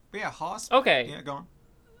 But yeah, Hoss. Okay. Yeah, go on.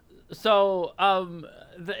 So,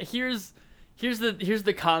 here's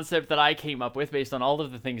the concept that I came up with based on all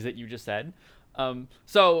of the things that you just said.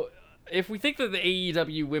 So if we think that the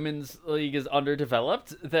AEW Women's League is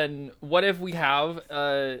underdeveloped, then what if we have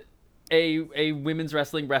a women's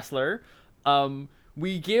wrestling wrestler?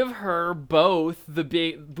 We give her both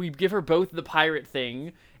the pirate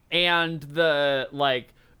thing and the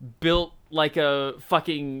like built like a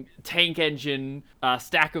fucking tank engine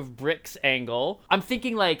stack of bricks angle. I'm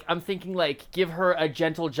thinking like give her a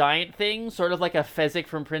gentle giant thing, sort of like a Fezzik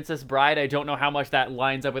from Princess Bride. I don't know how much that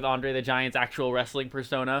lines up with Andre the Giant's actual wrestling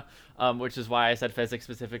persona, which is why I said Fezzik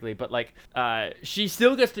specifically. But like, she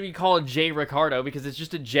still gets to be called Jay Ricardo because it's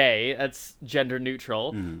just a J. That's gender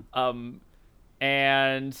neutral. Mm-hmm.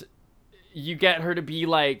 And you get her to be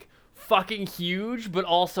like fucking huge, but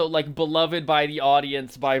also like beloved by the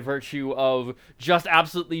audience by virtue of just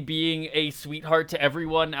absolutely being a sweetheart to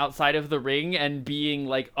everyone outside of the ring and being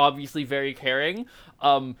like obviously very caring,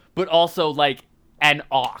 but also like an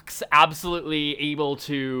ox, absolutely able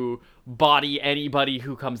to body anybody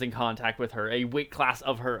who comes in contact with her, a weight class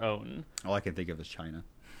of her own. All I can think of is China.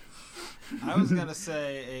 I was gonna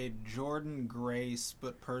say a Jordan Grace,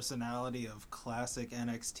 but personality of classic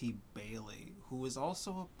NXT Bailey, who is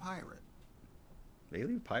also a pirate.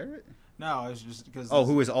 Bailey, pirate? No, it's just because. Oh,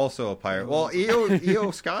 who is also a pirate? Well,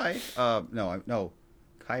 Io Sky. No,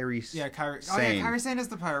 Kairi. Yeah, Kairi. Sane. Oh yeah, Kairi Sane is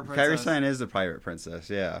the pirate princess. Kairi Sane is the pirate princess.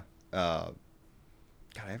 Yeah. God,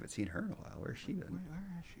 I haven't seen her in a while. Where's she been? Where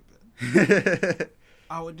has she been?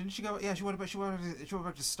 Oh, didn't she go? Yeah, she went back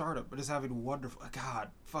to Stardom, but is having wonderful. God,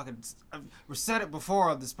 fucking. We've said it before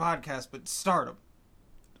on this podcast, but Stardom.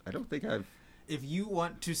 I don't think I've. If you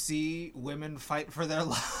want to see women fight for their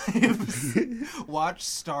lives, watch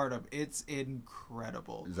Stardom. It's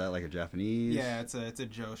incredible. Is that like a Japanese? Yeah, it's a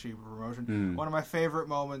Joshi promotion. One of my favorite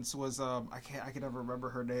moments was I can never remember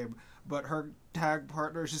her name, but her tag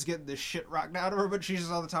partner is just getting this shit rocked out of her, but she's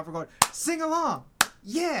just on the top of going, sing along,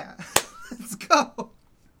 yeah, let's go.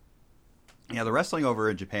 Yeah, the wrestling over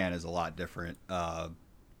in Japan is a lot different.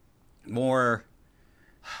 More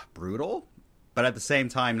brutal, but at the same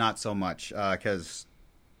time, not so much. Because,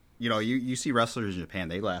 you see wrestlers in Japan,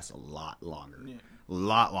 they last a lot longer. Yeah. A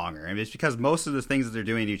lot longer. And it's because most of the things that they're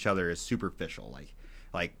doing to each other is superficial.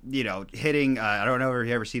 Like hitting, I don't know if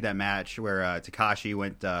you ever see that match where Takashi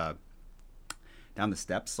went down the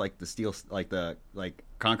steps, like the steel, like the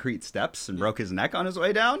concrete steps, and broke his neck on his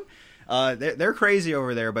way down. They're crazy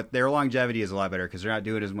over there, but their longevity is a lot better because they're not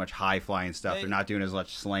doing as much high-flying stuff. They're not doing as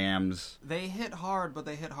much slams. They hit hard, but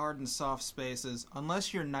they hit hard in soft spaces,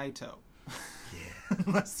 unless you're Naito. Yeah.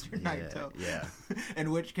 Unless you're Naito. Yeah.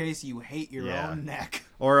 In which case, you hate your own neck.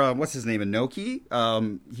 Or, what's his name? Inoki?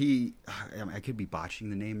 I could be botching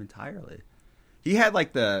the name entirely. He had,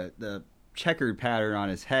 like, the checkered pattern on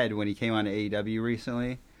his head when he came on to AEW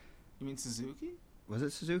recently. You mean Suzuki? Was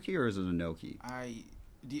it Suzuki or was it Inoki?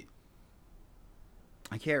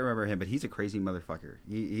 I can't remember him, but he's a crazy motherfucker.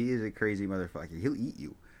 He is a crazy motherfucker. He'll eat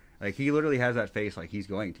you. Like, he literally has that face like he's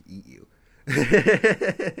going to eat you. Oh,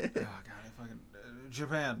 God,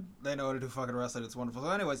 Japan, they know how to do fucking wrestling. It's wonderful. So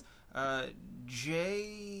anyways, what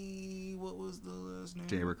was the last name?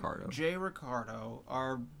 Jay Ricardo. Jay Ricardo,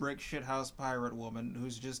 our brick shithouse pirate woman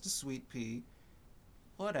who's just a sweet pea.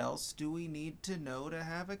 What else do we need to know to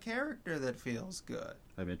have a character that feels good?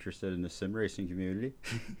 I'm interested in the sim racing community.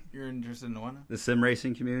 You're interested in what? The sim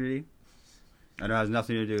racing community. I know it has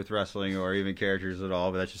nothing to do with wrestling or even characters at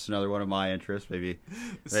all, but that's just another one of my interests. Maybe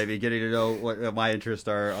getting to know what my interests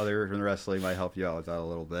are other than wrestling might help you out with that a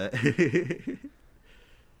little bit.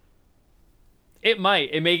 It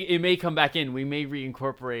might. It may come back in. We may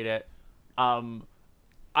reincorporate it.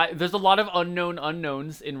 There's a lot of unknown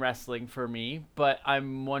unknowns in wrestling for me, but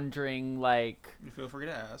I'm wondering, like... You feel free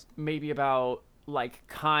to ask. Maybe about, like,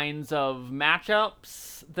 kinds of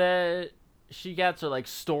matchups that she gets, or, like,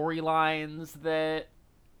 storylines that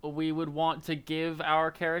we would want to give our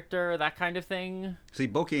character, that kind of thing. See,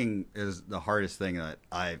 booking is the hardest thing that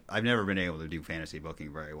I've never been able to do fantasy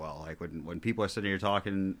booking very well. Like, when people are sitting here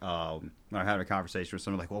talking, when I'm having a conversation with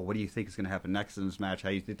someone, like, well, what do you think is going to happen next in this match? How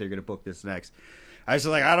do you think they're going to book this next? I was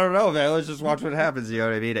just like, I don't know, man. Let's just watch what happens. You know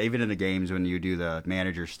what I mean? Even in the games, when you do the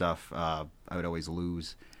manager stuff, I would always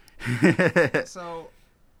lose. So,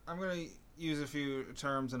 I'm going to use a few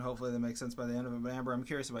terms, and hopefully they make sense by the end of it. But Amber, I'm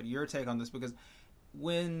curious about your take on this, because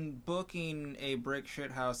when booking a brick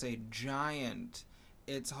shithouse a giant,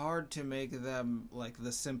 it's hard to make them like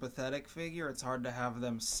the sympathetic figure. It's hard to have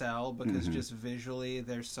them sell because just visually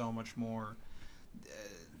they're so much more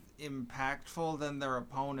impactful than their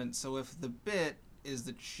opponent. So if the bit is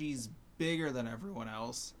that she's bigger than everyone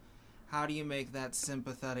else, how do you make that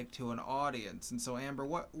sympathetic to an audience? And so, Amber,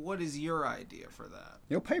 what is your idea for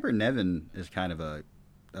that? Piper Niven is kind of a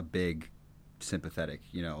big sympathetic,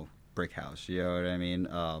 brick house. You know what I mean?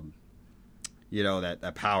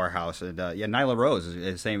 That powerhouse. And Nyla Rose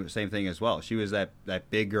is the same thing as well. She was that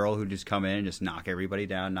big girl who just come in and just knock everybody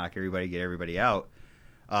down, get everybody out.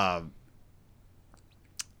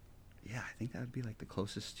 I think that would be like the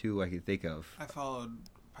closest two I could think of. I followed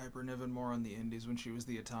Piper Niven more on the indies when she was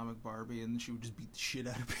the Atomic Barbie, and she would just beat the shit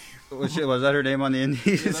out of people. Was that her name on the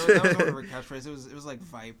indies? Yeah, that was one of her catchphrases. It was like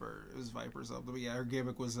Viper. It was Viper something. But yeah, her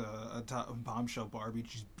gimmick was a bombshell Barbie.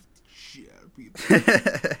 She just beat the shit out of people.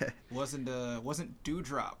 Wasn't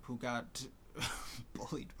Dewdrop who got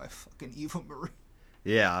bullied by fucking Eva Marie.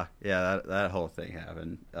 Yeah, that whole thing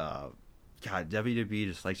happened. God, WWE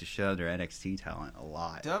just likes to shit on their NXT talent a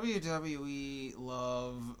lot. WWE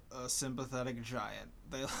love a sympathetic giant.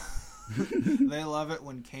 They they love it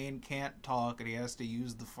when Kane can't talk and he has to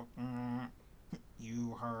use the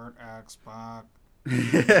you hurt X-Pac. You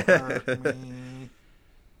hurt me.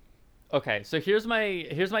 Okay, so here's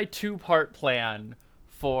my two-part plan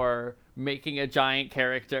for making a giant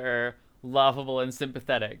character lovable, and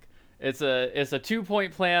sympathetic. It's a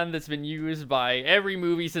 2-point plan that's been used by every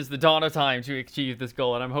movie since the dawn of time to achieve this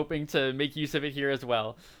goal, and I'm hoping to make use of it here as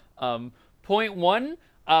well. Point 1,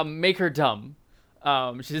 make her dumb.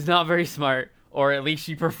 She's not very smart, or at least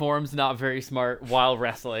she performs not very smart while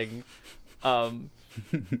wrestling. And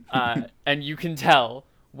you can tell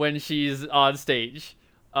when she's on stage.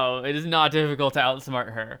 It is not difficult to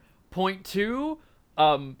outsmart her. Point 2,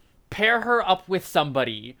 pair her up with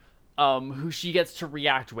somebody who she gets to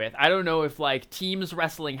react with. I don't know if like teams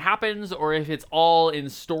wrestling happens or if it's all in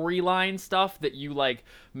storyline stuff that you like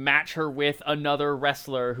match her with another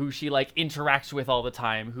wrestler who she like interacts with all the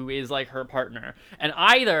time, who is like her partner. And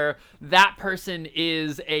either that person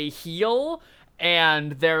is a heel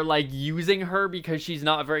and they're like using her because she's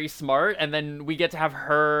not very smart, and then we get to have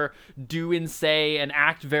her do and say and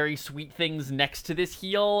act very sweet things next to this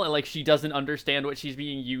heel, and like she doesn't understand what she's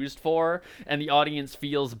being used for, and the audience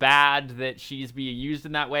feels bad that she's being used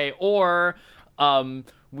in that way. Or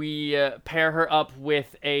we pair her up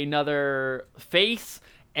with another face,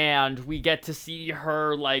 and we get to see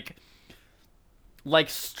her like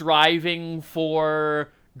striving for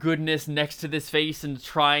goodness next to this face and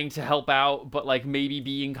trying to help out, but like maybe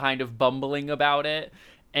being kind of bumbling about it.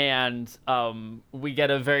 And we get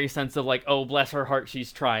a very sense of like, oh, bless her heart,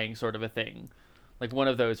 she's trying, sort of a thing, like one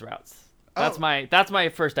of those routes. That's my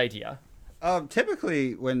first idea.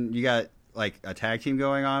 Typically when you got like a tag team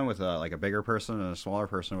going on with like a bigger person and a smaller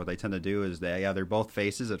person, what they tend to do is they're both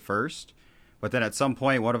faces at first, but then at some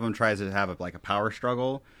point one of them tries to have a power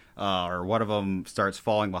struggle, or one of them starts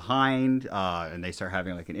falling behind, and they start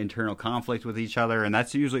having like an internal conflict with each other, and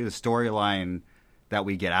that's usually the storyline that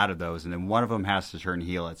we get out of those, and then one of them has to turn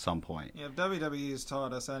heel at some point. Yeah, if WWE has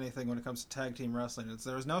taught us anything when it comes to tag team wrestling, it's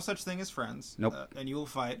there is no such thing as friends. Nope. And you will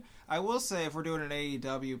fight. I will say, if we're doing an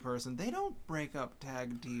AEW person, they don't break up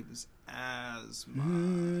tag teams as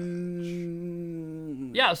much.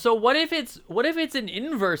 Yeah, so what if it's an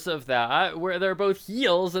inverse of that, where they're both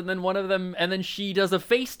heels, and then one of them, and then she does a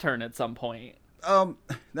face turn at some point?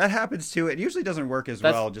 That happens too. It usually doesn't work as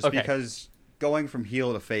well, just because going from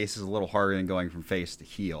heel to face is a little harder than going from face to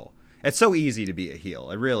heel. It's so easy to be a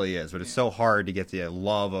heel, it really is, but it's so hard to get the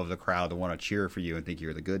love of the crowd to want to cheer for you and think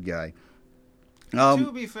you're the good guy.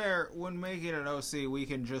 To be fair, when making an OC, we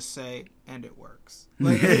can just say, and it works.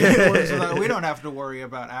 Like, it works we don't have to worry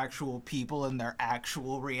about actual people and their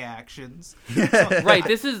actual reactions. Right,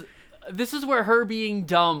 this is where her being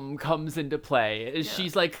dumb comes into play. Yeah.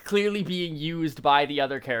 She's like clearly being used by the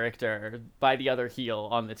other character, by the other heel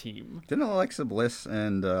on the team. Didn't Alexa Bliss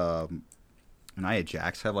and Nia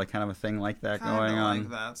Jax have like kind of a thing like that going on? Like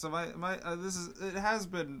that. So it has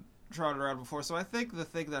been trotted around before. So I think the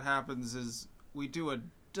thing that happens is we do a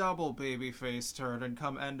double babyface turn, and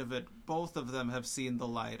come end of it, both of them have seen the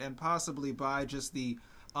light, and possibly by just the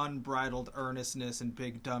unbridled earnestness and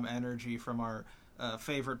big dumb energy from our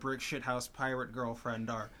favorite brick shithouse pirate girlfriend,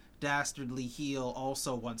 our dastardly heel,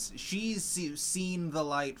 also wants, she's seen the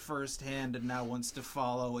light firsthand and now wants to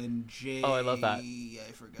follow in I love that.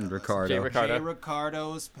 I forgot. Ricardo. Jay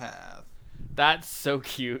Ricardo's path. That's so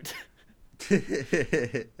cute. Oh,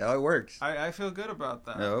 it works. I feel good about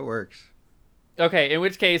that. No, it works. Okay, in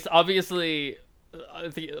which case, obviously,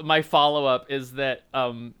 my follow-up is that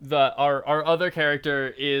our other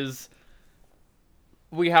character is,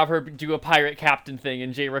 we have her do a pirate captain thing,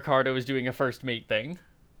 and Jay Ricardo is doing a first mate thing.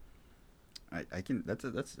 I can. That's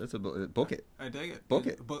a book it. I dig it. Book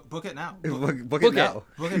it. Book it now. Book it now.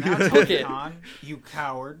 Book it now. Book it on, you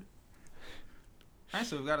coward. All right,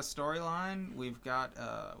 so we've got a storyline, we've got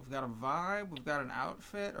a vibe, we've got an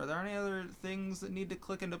outfit. Are there any other things that need to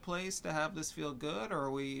click into place to have this feel good, or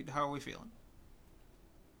how are we feeling?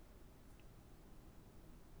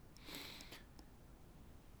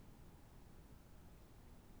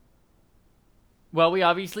 Well, we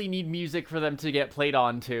obviously need music for them to get played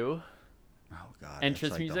on to. Oh God, entrance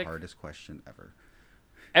that's like music. The hardest question ever.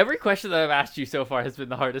 Every question that I've asked you so far has been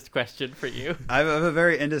the hardest question for you. I'm a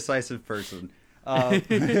very indecisive person. Oh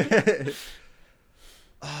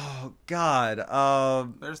God.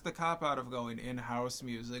 There's the cop out of going in-house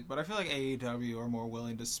music, but I feel like AEW are more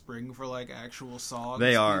willing to spring for like actual songs.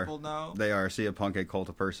 They are. People know. They are. See, a Punk had Cult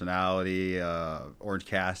of Personality. Orange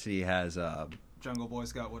Cassidy has. Jungle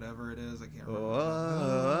Boy's got whatever it is. I can't remember.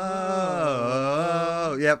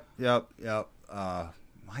 Oh, yep.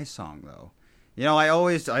 My song though. You know, I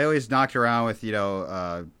always knocked around with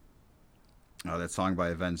that song by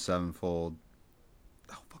Avenged Sevenfold.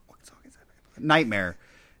 What song is that? Nightmare.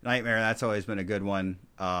 That's always been a good one.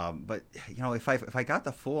 But you know, if I got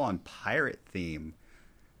the full on pirate theme,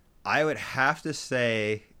 I would have to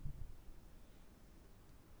say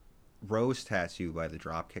Rose Tattoo by the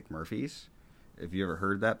Dropkick Murphys. If you ever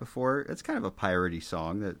heard that before, it's kind of a piratey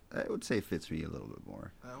song that I would say fits me a little bit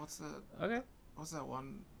more. What's that? Okay. What's that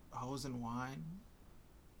one? Hose and Wine?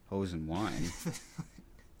 Hose and Wine.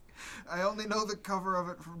 I only know the cover of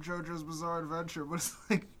it from JoJo's Bizarre Adventure, but it's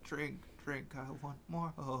like, drink, I want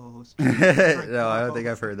more hose. No, I don't think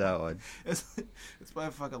I've heard that one. It's by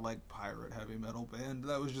a fucking, like, pirate heavy metal band.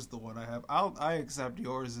 That was just the one I have. I accept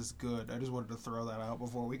yours is good. I just wanted to throw that out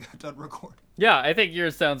before we got done recording. Yeah, I think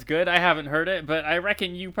yours sounds good. I haven't heard it, but I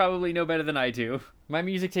reckon you probably know better than I do. My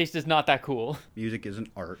music taste is not that cool. Music is an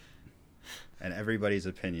art, and everybody's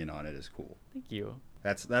opinion on it is cool. Thank you.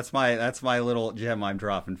 That's my little gem I'm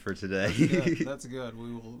dropping for today. That's good.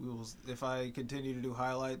 We will. If I continue to do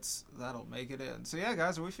highlights, that'll make it in. So yeah,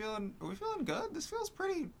 guys, are we feeling good? This feels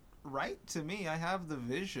pretty right to me. I have the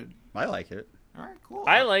vision. I like it. All right, cool.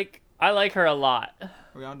 I like her a lot. Are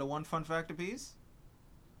we on to one fun fact apiece?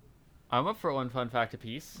 I'm up for one fun fact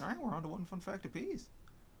apiece. All right, we're on to one fun fact apiece.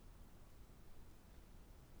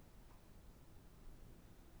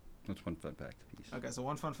 What's one fun fact apiece? Okay, so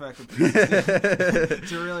one fun fact apiece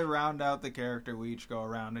to really round out the character. We each go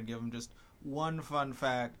around and give them just one fun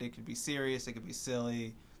fact. It could be serious, it could be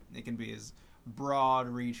silly, it can be as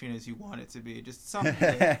broad-reaching as you want it to be. Just something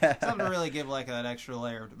to really give like that extra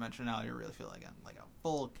layer of dimensionality to really feel like a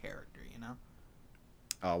full character, you know?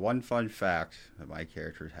 One fun fact that my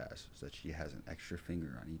character has is that she has an extra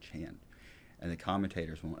finger on each hand. And the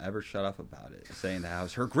commentators won't ever shut up about it, saying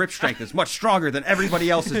that her grip strength is much stronger than everybody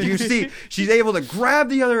else's. Do you see? She's able to grab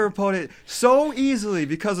the other opponent so easily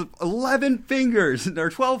because of 11 fingers,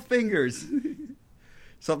 or 12 fingers.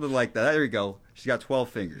 Something like that. There you go. She's got 12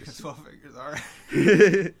 fingers. 12 fingers, all right.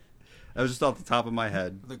 That was just off the top of my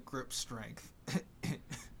head. The grip strength.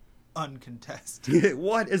 Uncontested.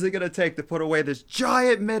 What is it going to take to put away this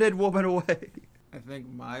giant-mitted woman away? I think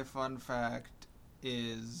my fun fact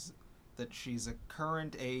is that she's a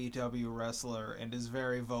current AEW wrestler and is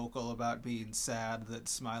very vocal about being sad that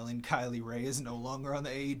Smiling Kylie Ray is no longer on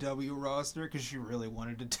the AEW roster because she really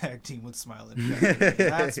wanted to tag team with Smiling Kylie Ray.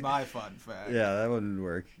 That's my fun fact. Yeah, that wouldn't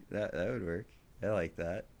work. That would work. I like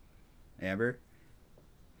that. Amber?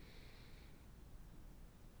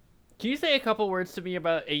 Can you say a couple words to me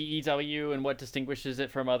about AEW and what distinguishes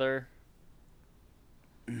it from other?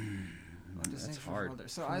 That's hard.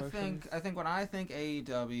 So I think when I think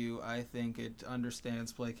AEW, I think it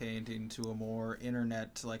understands placating to a more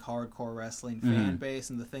internet like hardcore wrestling fan base,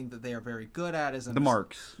 and the thing that they are very good at is the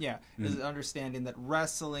marks. Yeah, is understanding that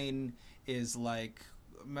wrestling is like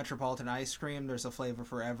Metropolitan ice cream. There's a flavor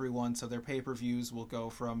for everyone, so their pay-per-views will go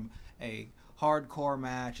from a hardcore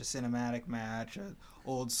match, a cinematic match, a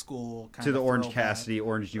old school kind to of the Orange throwback. Cassidy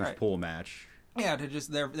Orange Juice pool match. Yeah,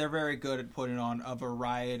 they're very good at putting on a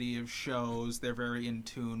variety of shows. They're very in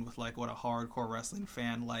tune with like what a hardcore wrestling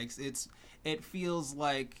fan likes. It feels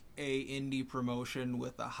like a indie promotion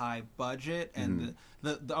with a high budget, and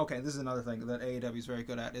okay, this is another thing that AEW is very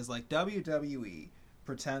good at is like WWE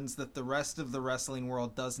pretends that the rest of the wrestling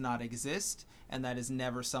world does not exist, and that is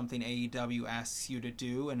never something AEW asks you to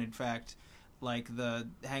do. And in fact, like the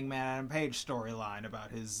Hangman Adam Page storyline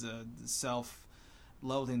about his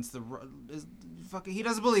self-loathing's he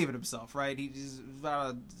doesn't believe in himself, right? He's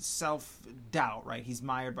self-doubt, right? He's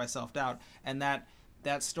mired by self-doubt, and that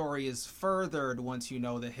story is furthered once you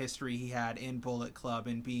know the history he had in Bullet Club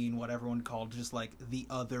and being what everyone called just like the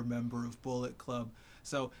other member of Bullet Club.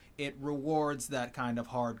 So it rewards that kind of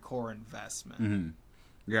hardcore investment. Mm-hmm.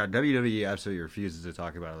 Yeah, WWE absolutely refuses to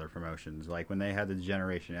talk about other promotions. Like when they had the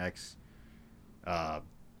Generation X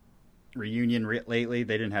reunion lately,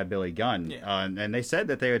 they didn't have Billy Gunn. Yeah. And they said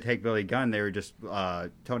that they would take Billy Gunn. They were just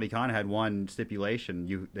Tony Khan had one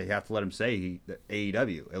stipulation: they have to let him say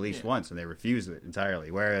AEW at least once, and they refused it entirely.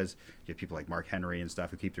 Whereas you have people like Mark Henry and stuff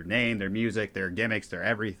who keep their name, their music, their gimmicks, their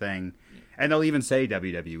everything. And they'll even say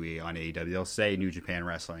WWE on AEW. They'll say New Japan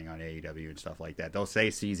Wrestling on AEW and stuff like that. They'll say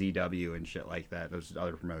CZW and shit like that. Those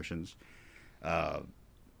other promotions.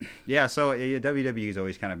 Yeah, so WWE's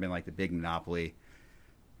always kind of been like the big monopoly.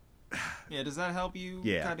 Yeah, does that help you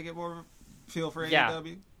kind of get more of a feel for Yeah.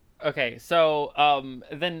 AEW? Okay, so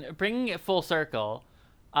then bringing it full circle,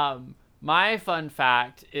 my fun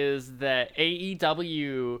fact is that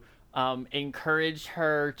AEW encouraged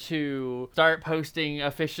her to start posting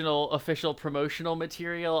official promotional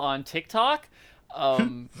material on TikTok.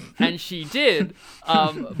 And she did,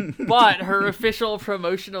 but her official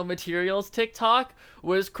promotional materials TikTok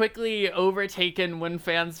was quickly overtaken when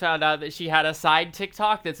fans found out that she had a side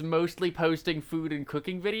TikTok that's mostly posting food and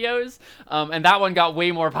cooking videos, and that one got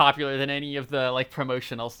way more popular than any of the like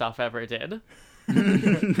promotional stuff ever did.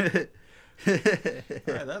 All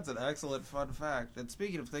right, that's an excellent fun fact. And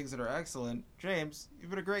speaking of things that are excellent, James, you've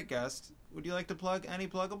been a great guest. Would you like to plug any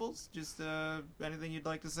pluggables? Just anything you'd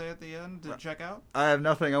like to say at the end to check out? I have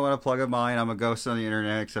nothing I want to plug of mine. I'm a ghost on the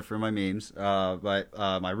internet except for my memes. But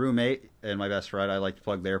my roommate and my best friend, I like to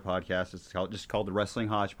plug their podcast. It's just called The Wrestling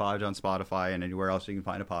Hodgepodge on Spotify and anywhere else you can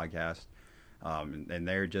find a podcast. And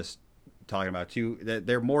they're just talking about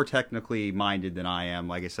they're more technically minded than I am.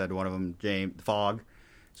 Like I said, one of them, James Fogg.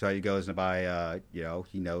 So he goes by,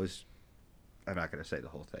 he knows. I'm not going to say the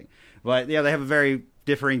whole thing. But, yeah, they have very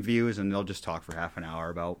differing views, and they'll just talk for half an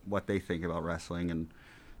hour about what they think about wrestling and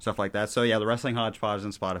stuff like that. So, yeah, the Wrestling Hodgepodge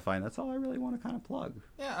on Spotify, and that's all I really want to kind of plug.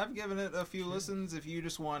 Yeah, I've given it a few listens. If you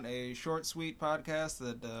just want a short, sweet podcast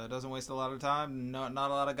that doesn't waste a lot of time, not a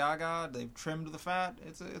lot of gaga, they've trimmed the fat,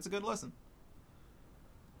 it's a good listen.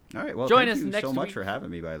 All right, well, Join thank us you next so much week. for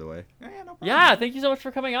having me, by the way. Yeah, no problem. Yeah, thank you so much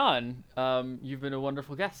for coming on. You've been a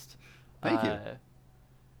wonderful guest. Thank you.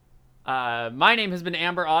 My name has been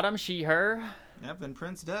Amber Autumn, she, her. Yep, and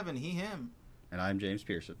Prince Devin, he, him. And I'm James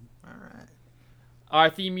Pearson. All right. Our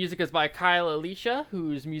theme music is by Kyle Alicia,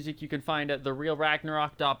 whose music you can find at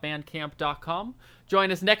therealragnarok.bandcamp.com.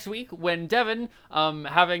 Join us next week when Devin,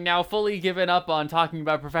 having now fully given up on talking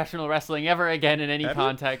about professional wrestling ever again in any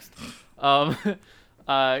context,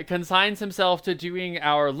 consigns himself to doing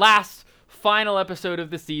our last final episode of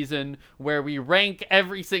the season where we rank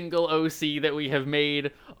every single OC that we have made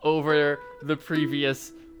over the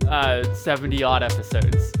previous 70-odd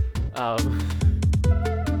episodes. We're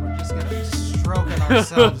just going to be stroking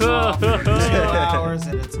ourselves off for 2 hours,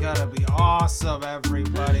 and it's going to be awesome,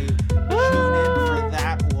 everybody. Tune in for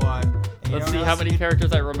that one. And Let's see how many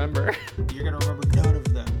characters I remember. You're going to remember none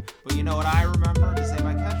of them. But you know what I remember? To say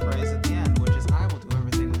my catchphrase at the end, which is, I will do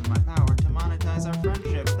everything within my power to monetize our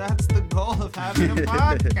friendship. That's the goal of having a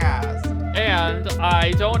podcast. And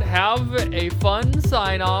I don't have a fun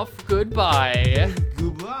sign-off. Goodbye.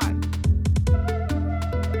 Goodbye.